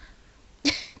cartons.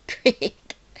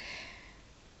 Great.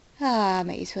 I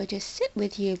might as well just sit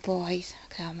with you boys.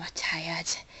 Okay, I'm not tired.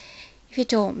 If you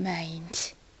don't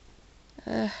mind.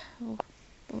 Well,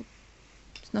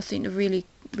 it's nothing to really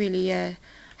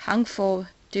hang for,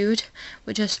 dude.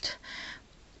 We're just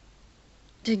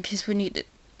Dinkus we need to.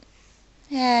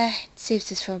 Yeah, it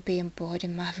saves us from being bored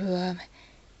in my room.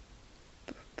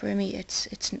 Brimmy, it's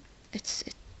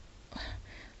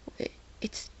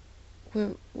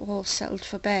we're all settled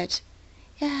for bed.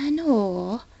 Yeah, I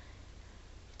know.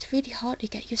 It's really hard to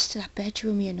get used to that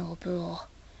bedroom, you know, bro.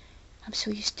 I'm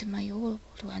so used to my old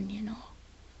one, you know.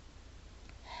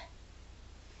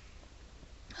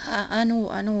 I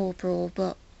know, bro,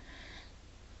 but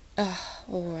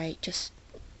alright, just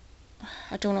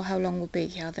I don't know how long we'll be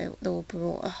here though,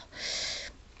 bro.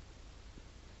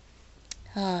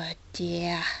 Oh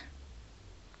dear.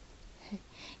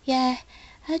 Yeah,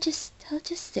 I'll just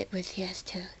sit with you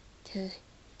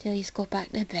till you go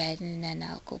back to bed, and then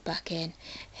I'll go back in.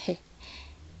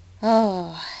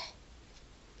 Oh,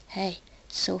 hey,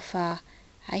 so far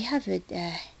I haven't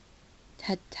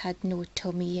had no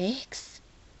tummy aches.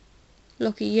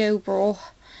 Look at you, bro.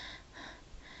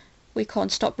 We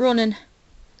can't stop running.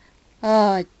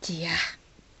 Oh dear.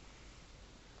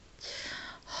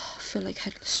 I feel like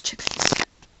headless chickens.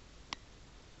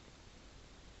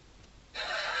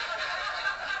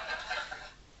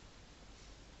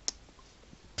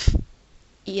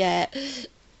 Yeah.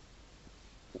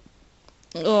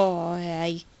 Oh,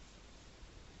 hey.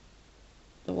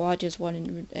 Oh, I just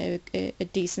wanted a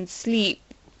decent sleep.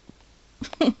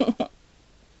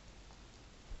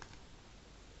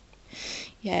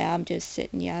 Yeah, I'm just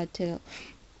sitting here till...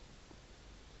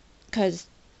 Because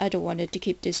I don't want it to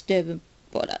keep disturbing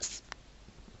us.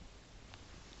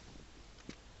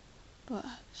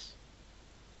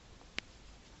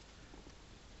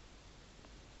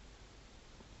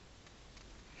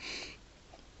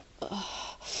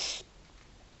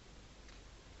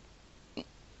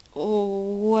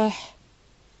 Oh,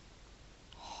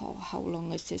 how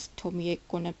long is this tummy ache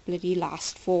gonna bloody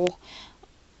last for?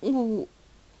 Oh,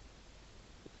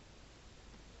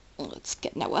 it's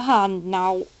getting out of hand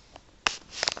now.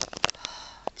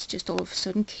 It's just all of a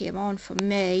sudden came on for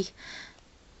me.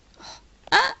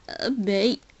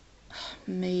 Me.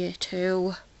 Me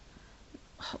too.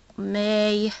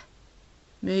 Me.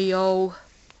 Me-o.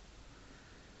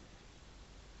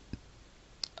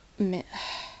 Me.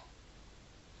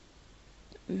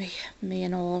 Me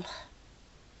and all.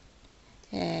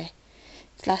 It's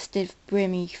lasted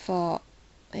Brimmy for...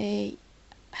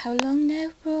 how long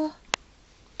now, bro?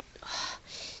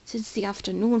 Since the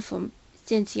afternoon for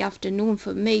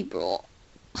me, bro.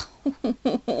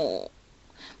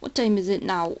 What time is it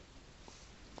now?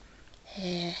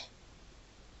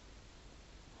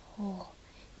 Oh,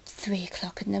 it's 3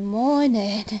 o'clock in the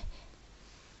morning.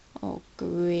 Oh,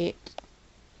 great.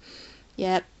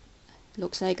 Yep,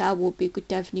 looks like I will be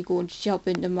definitely going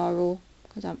shopping tomorrow,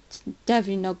 because I'm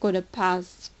definitely not going to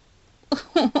pass.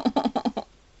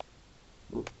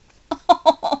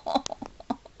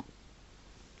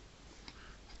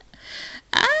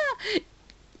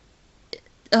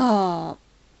 Oh,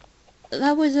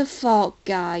 that was a fault,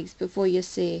 guys, before you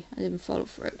say I didn't follow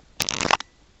through.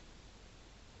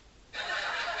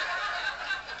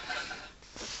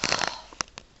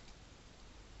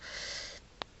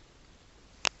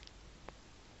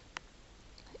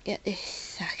 Yeah,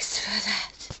 thanks for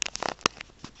that.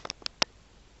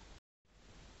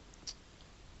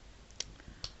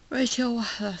 Right, yo,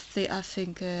 I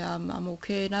think I'm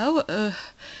okay now.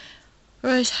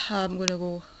 Right, I'm gonna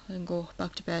go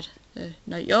back to bed.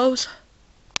 Night, yo's.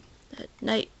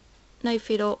 Night,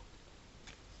 Fido.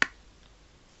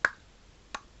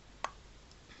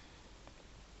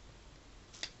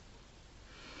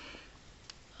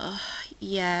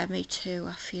 Yeah, me too.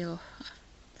 I feel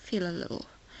a little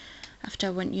after I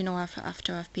went,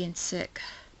 after I've been sick.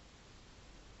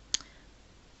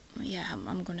 Yeah,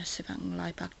 I'm gonna sit back and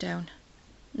lie back down.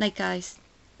 Night, guys.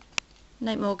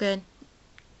 Night, Morgan.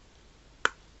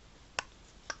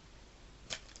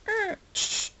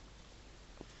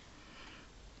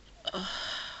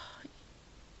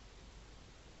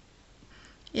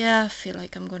 Yeah, I feel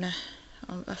like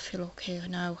I feel okay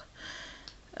now.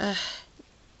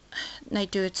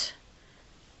 Night, dudes.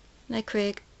 Night,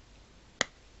 Craig.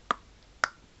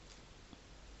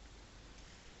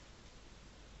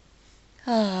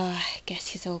 Oh, I guess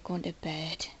he's all going to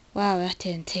bed. Wow, that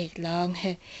didn't take long.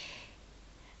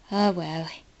 Oh well.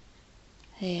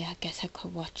 Yeah, I guess I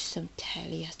could watch some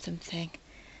telly or something.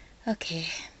 Okay.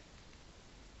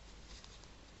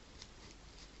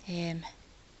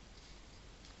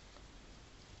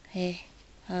 Hey,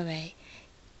 alright.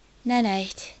 Night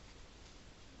night.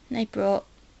 Night, bro.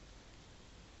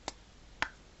 I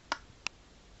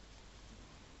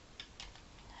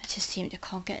just seem to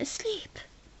can't get to sleep.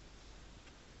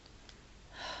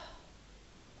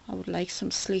 I would like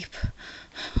some sleep.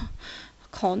 I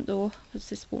can't though, because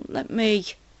this won't let me.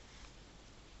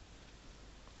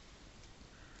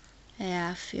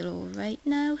 Yeah, I feel alright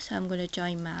now, so I'm going to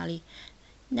join Marley.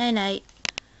 Night night.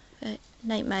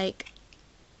 Night, Mike.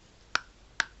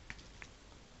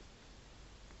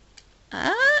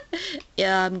 Ah!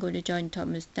 Yeah, I'm going to join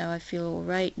Thomas now. I feel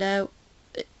alright now.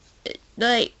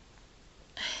 Night.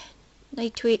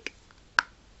 Night, Tweak.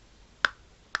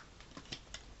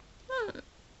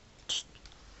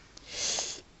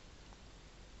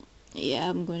 Yeah,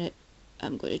 I'm gonna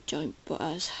join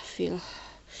Butters. I feel.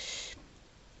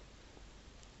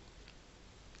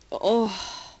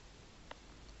 Oh.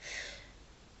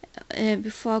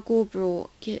 Before I go, bro,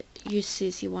 you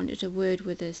says you wanted a word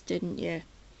with us, didn't you?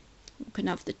 You can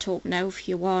have the talk now if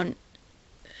you want.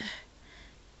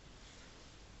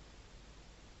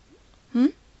 Hmm?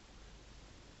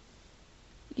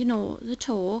 You know, the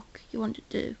talk. You wanted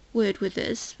the word with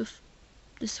us.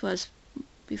 This was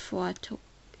before I took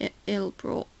ill,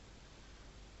 bro.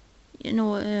 You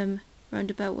know,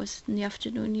 roundabout was in the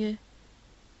afternoon. You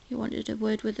wanted a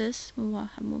word with us when we were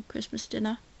having Christmas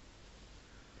dinner.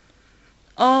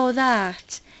 Oh,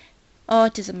 that. Oh,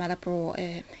 it doesn't matter, bro.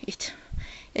 It's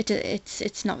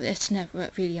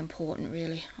never really important,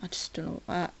 really. I just don't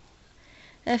know.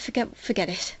 Forget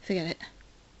it.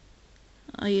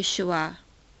 Are you sure?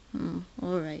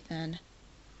 All right then.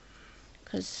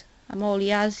 'Cause I'm all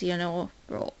ears,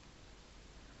 bro.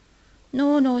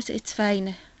 No, it's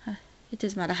fine. It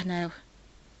doesn't matter now.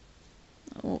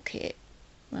 Okay.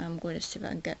 Well, I'm going to sit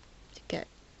back and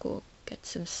go get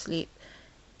some sleep.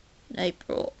 Night,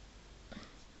 bro.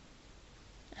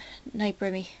 Night,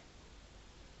 Brimmy.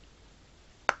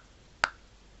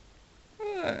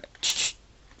 The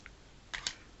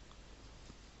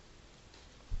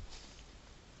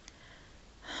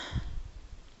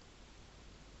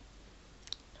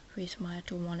reason why I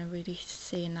don't want to really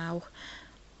say now.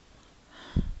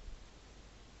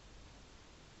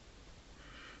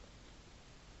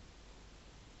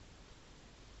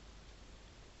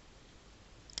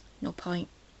 No point.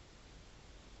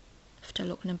 After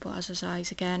looking in Butters'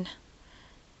 eyes again,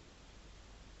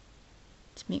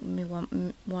 it's making me want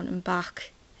him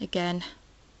back again.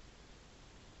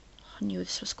 I knew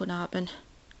this was going to happen. I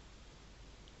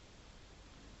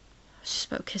was just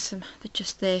about to kiss him. They're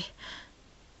just there.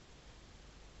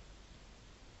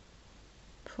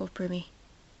 Poor Brimmy.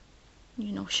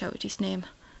 Shouted his name.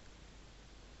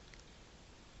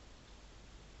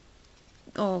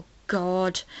 Oh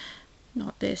God,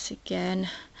 not this again.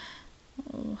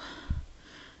 Oh,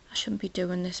 I shouldn't be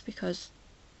doing this because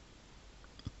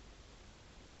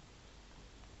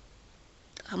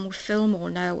I'm with Fillmore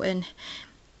now and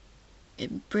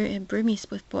Brimmy's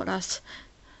with Butters.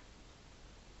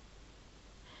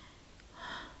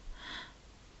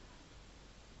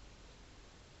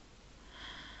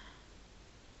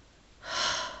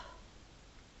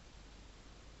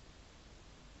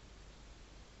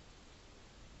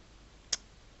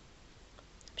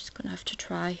 I'm just gonna have to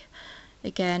try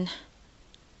again.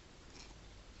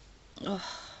 Oh.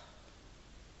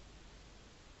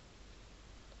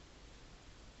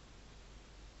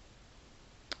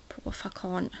 But what if I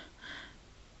can't?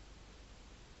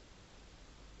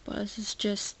 Butters is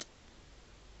just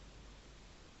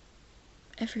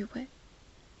everywhere.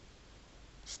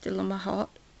 Still in my heart.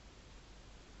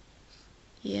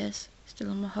 Yes,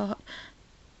 still in my heart.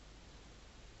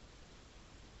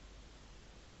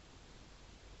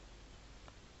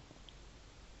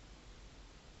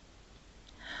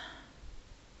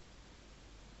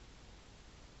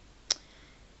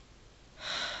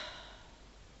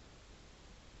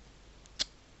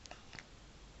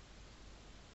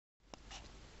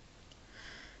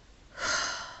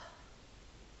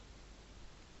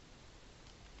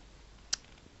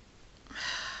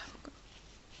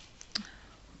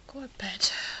 Go to bed.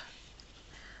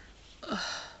 Ugh.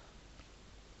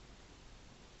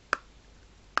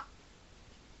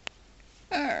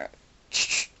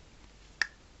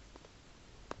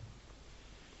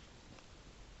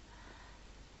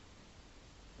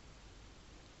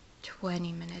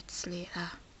 20 minutes later.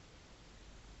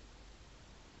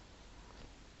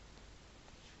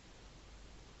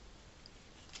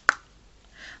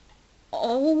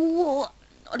 Oh,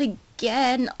 not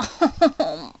again.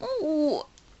 Oh.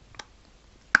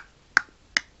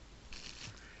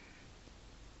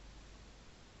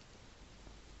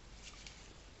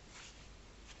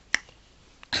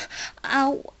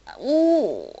 Ow.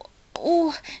 Oh.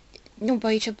 Oh.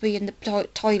 Nobody should be in the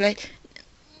toilet.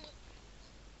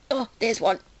 Oh, there's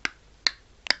one.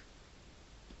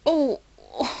 Oh.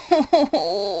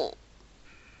 Oh.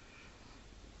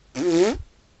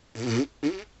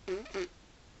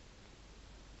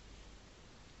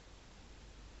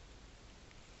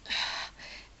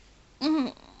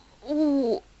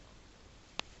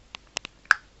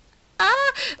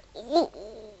 Ah. Oh.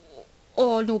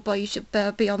 Oh, nobody should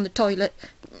be on the toilet.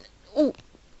 Oh.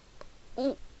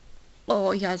 Oh.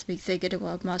 Oh, he has me thinking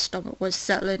about my stomach was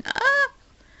settling. Ah.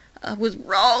 I was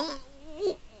wrong.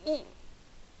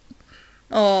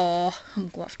 Oh, I'm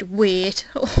going to have to wait.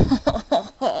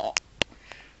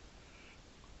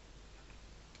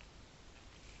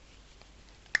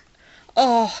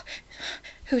 Oh,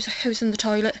 who's in the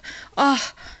toilet?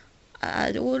 Ah,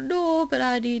 I don't know, but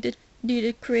I needed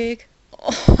Craig.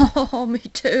 Oh, me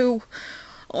too.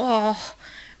 Oh,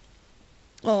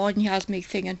 oh, and he has me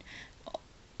thinking.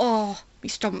 Oh, my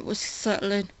stomach was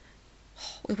settling.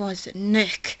 It was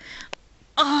Nick.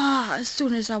 Ah, as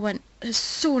soon as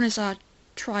I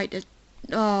tried to,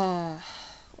 oh.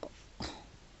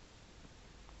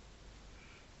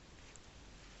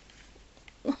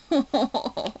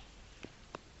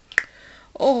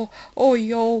 Oh,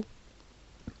 yo.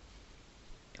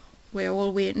 We're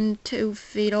all waiting 2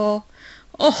 feet off.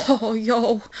 Oh,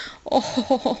 yo.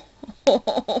 Oh.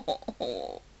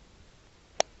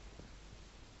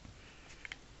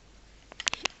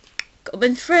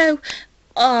 Coming through.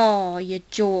 Oh, you're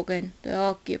joking. The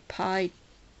occupied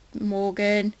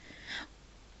Morgan.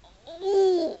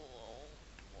 Oh.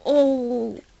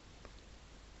 Oh.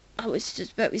 I was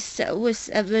just about to settle with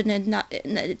 7 and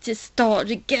then it just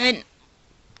started again.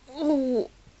 Oh.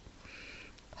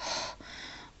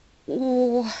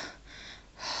 Oh.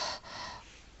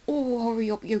 Oh,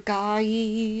 hurry up, you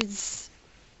guys.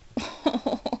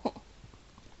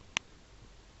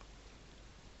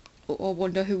 Oh, I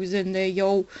wonder who's in there,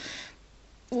 yo.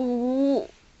 Oh.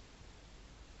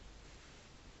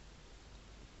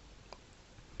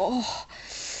 Oh.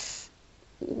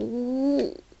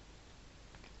 Oh.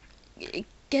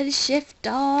 Get a shift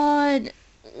on.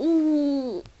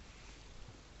 Ooh.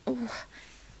 Ooh.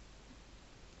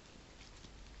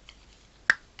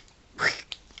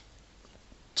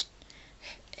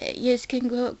 Yes, can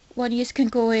go. One yes can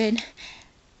go in.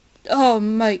 Oh,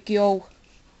 Mike, yo.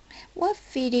 What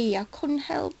Fiddy? I couldn't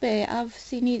help it. I've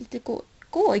seen you to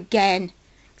go again.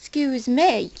 Excuse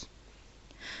me.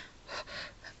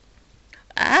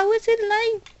 I was in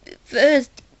line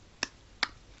first.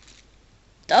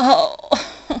 Oh.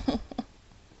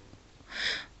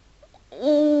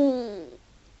 Ooh.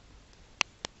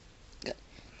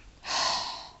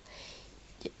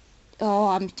 Oh,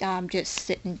 I'm just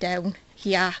sitting down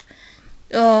here.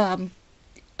 Oh,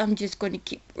 I'm just going to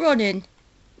keep running,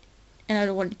 and I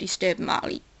don't want to disturb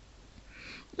Molly.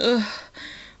 Ugh.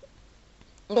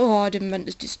 Oh, I didn't mean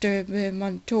to disturb him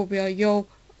and Toby, yo.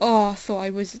 Oh, I thought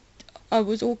I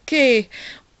was okay.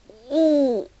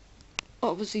 Oh,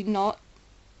 obviously not.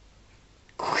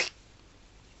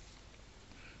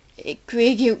 Hey,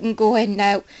 Craig, you can go in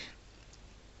now.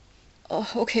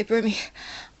 Oh, okay, Brimmy.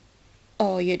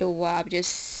 Oh, you know what? I'm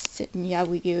just sitting here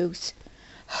with you.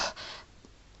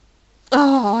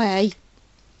 Oh, hey.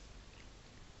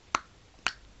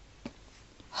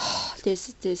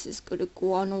 This is gonna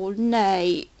go on all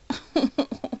night.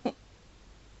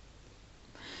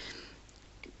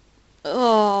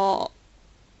 Oh,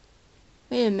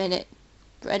 wait a minute.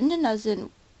 Brendan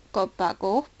hasn't got back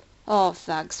up. Oh,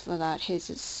 thanks for that. His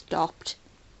has stopped.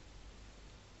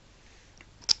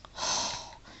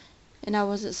 And I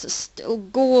was still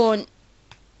going.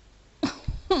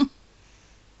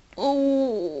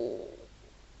 Oh.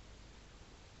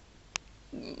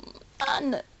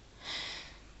 And a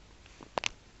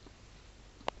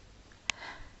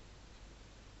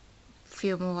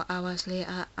few more hours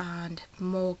later, and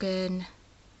Morgan,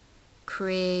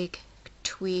 Craig,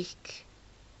 Tweak,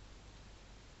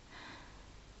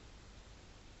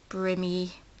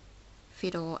 Brimmy,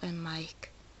 Fido and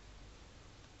Mike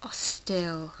are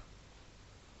still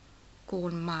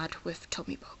going mad with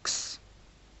tummy bugs.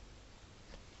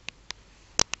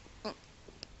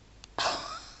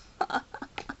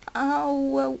 Ow,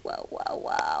 wow, wow, wow,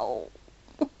 wow.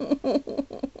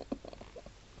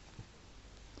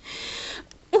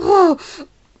 Oh.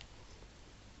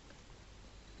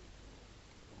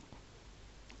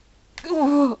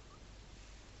 Oh.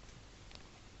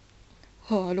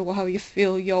 Oh, I know how you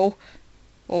feel, yo.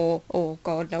 Oh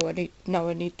God, now I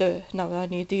need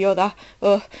the other,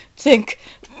 think.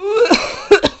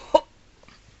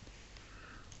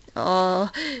 Oh,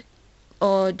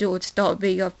 don't stop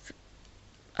me up.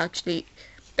 Actually,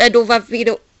 bend over, feet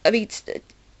up.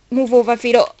 Move over,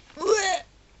 feet up.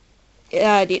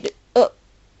 Yeah, I need it. Oh,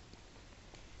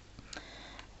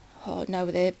 now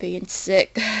they're being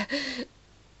sick.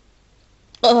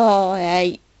 Oh,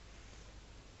 hey.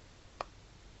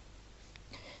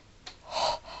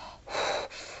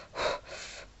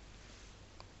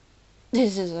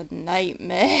 This is a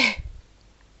nightmare.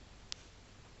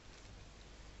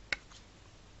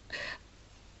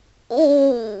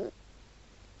 Oh.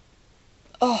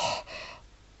 Oh.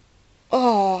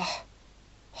 Oh.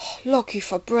 Lucky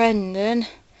for Brendan.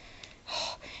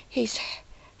 He's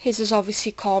has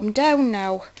obviously calmed down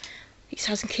now. He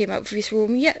hasn't came out of his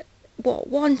room yet. What,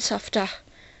 once after?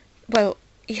 Well,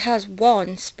 he has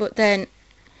once, but then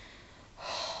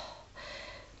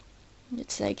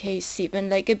it's like he's sleeping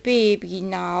like a baby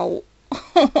now.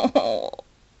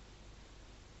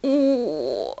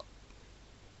 Oh.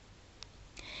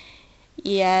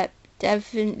 Yeah,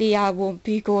 definitely I won't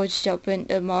be going shopping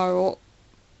tomorrow.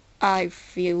 I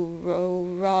feel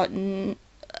rotten.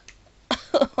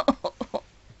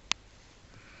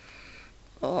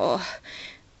 Oh,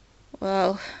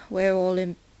 well,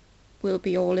 we'll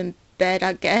be all in bed,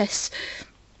 I guess.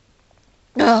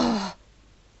 Oh.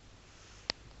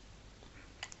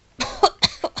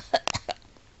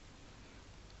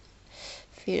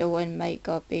 Feel and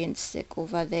makeup being sick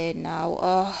over there now.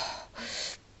 Oh.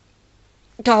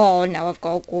 Oh, now I've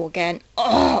got to go again.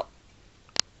 Oh.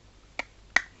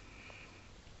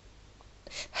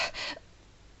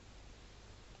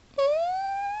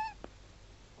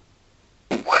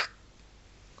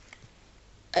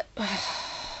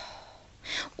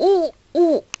 Oh,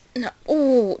 oh, no,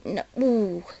 oh, no,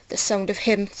 oh. The sound of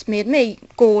him's made me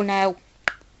go now.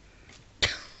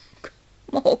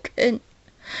 Morgan.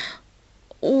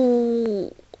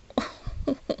 Oh.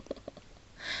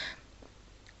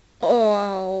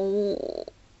 Oh.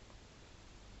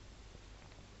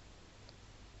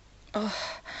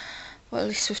 Oh. Well, at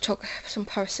least we've took some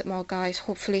paracetamol, guys.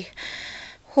 Hopefully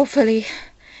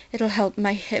it'll help.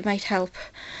 It might help.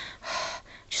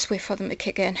 Just wait for them to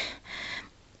kick in.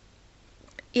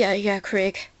 Yeah,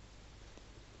 Craig.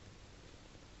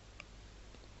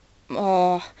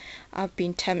 Oh, I've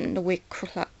been tempting to wake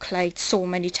Clyde so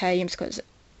many times because,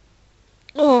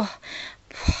 oh,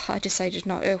 I decided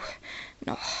not to.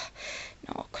 No,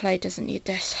 Clyde doesn't need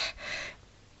this.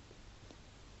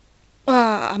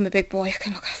 I'm a big boy, I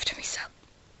can look after myself.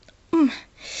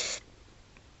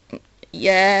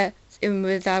 Yeah, same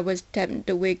with I was tempted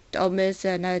to wake Thomas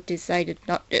and I decided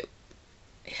not to.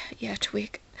 Yeah, to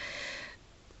wake.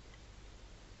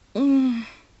 Mm.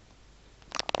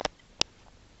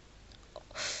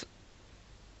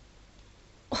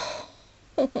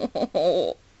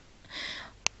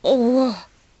 Oh.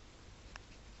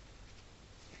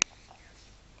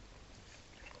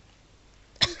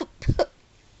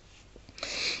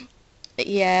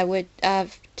 Yeah,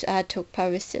 I took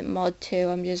paracetamol too.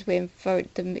 I'm just waiting for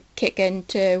it to kick in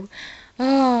too.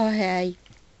 Oh, hey.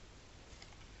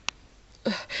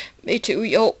 Me too,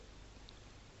 yo.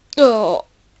 Oh.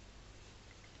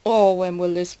 Oh, when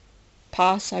will this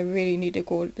pass? I really need to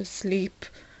go to sleep.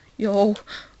 Yo.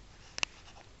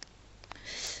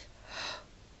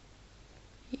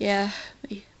 Yeah,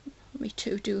 me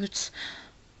too, dudes.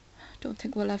 Don't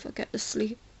think we'll ever get to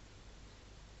sleep.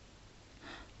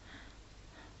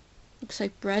 Looks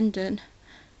like Brendan.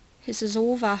 His is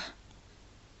over.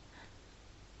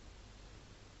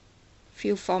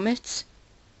 Few vomits.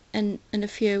 And a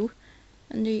few.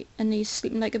 And he's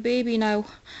sleeping like a baby now.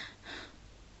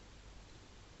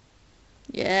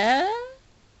 Yeah?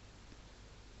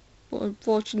 But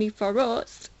unfortunately for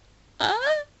us,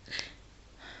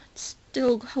 it's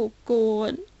still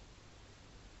going.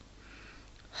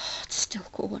 It's still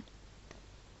going.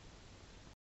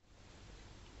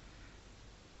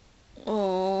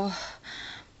 Oh,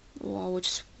 I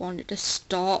just wanted to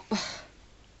stop.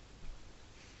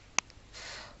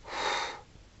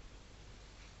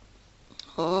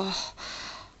 Oh.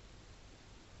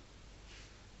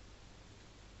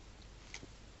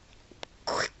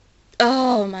 Quick.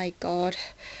 Oh my god.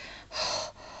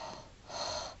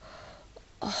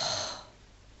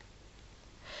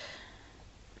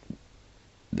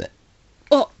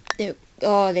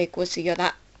 Oh, there goes the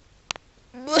other.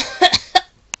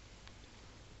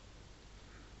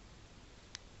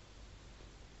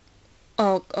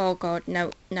 Oh god, no,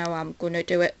 I'm gonna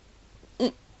do it.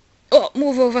 Oh,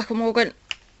 move over, Morgan.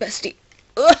 Bestie.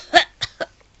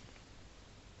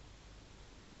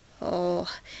 Oh,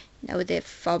 now they're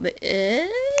vomiting.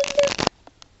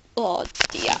 Oh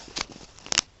dear.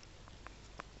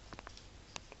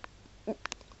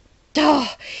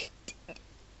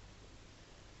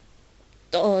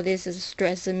 Oh, this is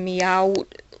stressing me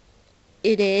out.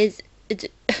 It is.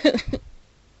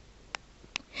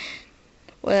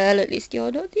 Well, at least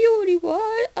you're not the only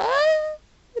one.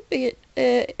 Be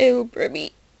ill,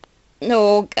 Brimmy.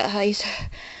 No, guys.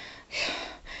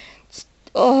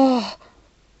 Oh,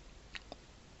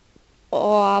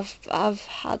 I've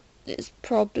had this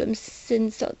problem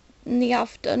since in the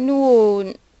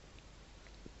afternoon.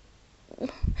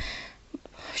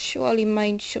 Surely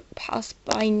mine should pass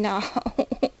by now.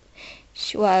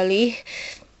 Surely.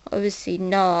 Obviously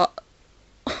not.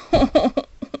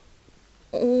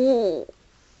 Oh.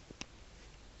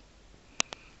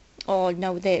 Oh,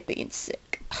 now they're being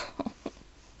sick.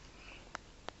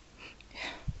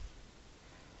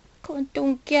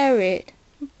 Don't get it.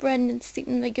 Brendan's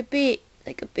sitting like a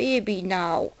baby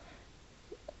now.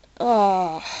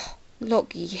 Oh,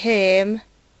 lucky him.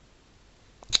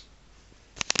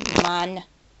 Man.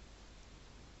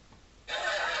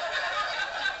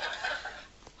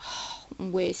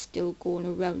 And we're still going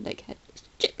around like headless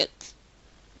chickens.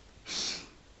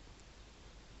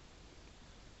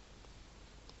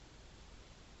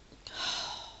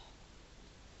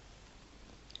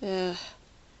 At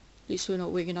least we're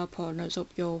not waking our partners up,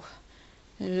 yo.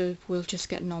 We're just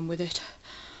getting on with it.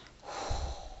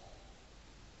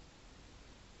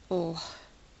 Oh,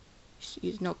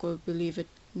 he's not going to believe it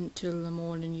until the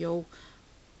morning, yo.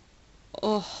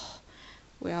 Oh,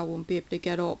 well, I won't be able to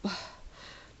get up.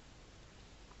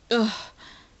 Ugh.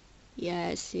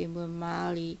 Yeah, same with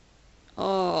Molly.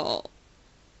 Oh.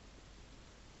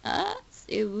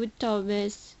 Same with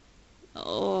Thomas.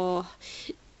 Oh.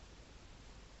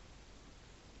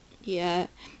 Yeah.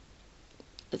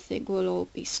 I think we'll all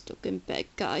be stuck in bed,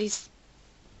 guys.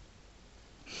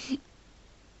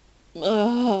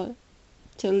 Till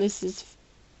this is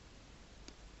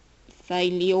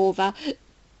finally over.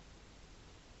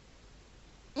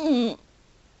 Oh.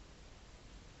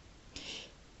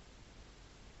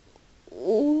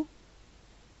 Oh.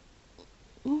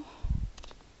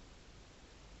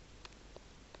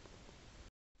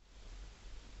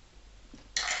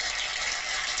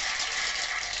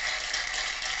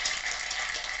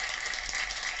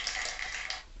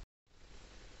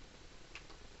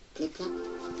 Klick-klack,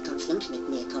 komm flunsch mit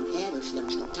mir, komm her, du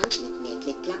Schlumsch, und tanz mit mir,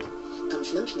 klick-klack. Komm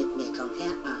flunsch mit mir, komm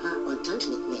her, aha, und tanz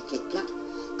mit mir, klick-klack.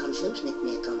 Komm flunsch mit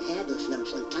mir, komm her, du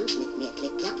Schlumsch, und tanz mit mir,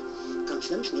 klick-klack. Komm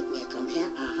flunsch mit mir, komm her,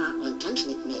 aha, und tanz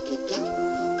mit mir, klick-klack.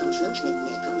 Komm flunsch mit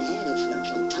mir, komm her, du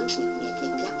Schlumsch, und tanz mit mir,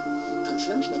 klick-klack. Komm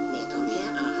flunsch mit mir, komm her,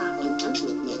 aha, und tanz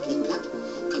mit mir, klick-klack.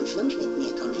 Komm flunsch mit mir,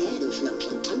 komm her, du Schlumsch,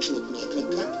 und tanz mit mir,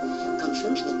 klick-klack. Komm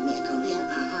flunsch mit mir, komm her,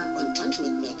 aha, und tanz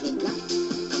mit mir, klick-klack.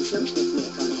 Komm flunsch mit mir,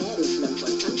 komm her, du Schlumsch,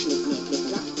 und tanz mit mir,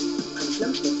 klick-klack. Komm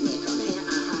flunsch mit mir, komm her,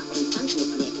 aha, und tanz mit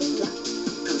mir, klick-klack.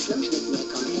 Komm flunsch mit mir,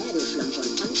 komm her, du Schlumsch,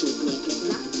 und tanz mit mir,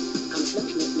 klick-klack. Komm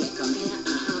flunsch mit mir, komm her,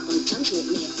 aha, und tanz mit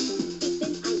mir.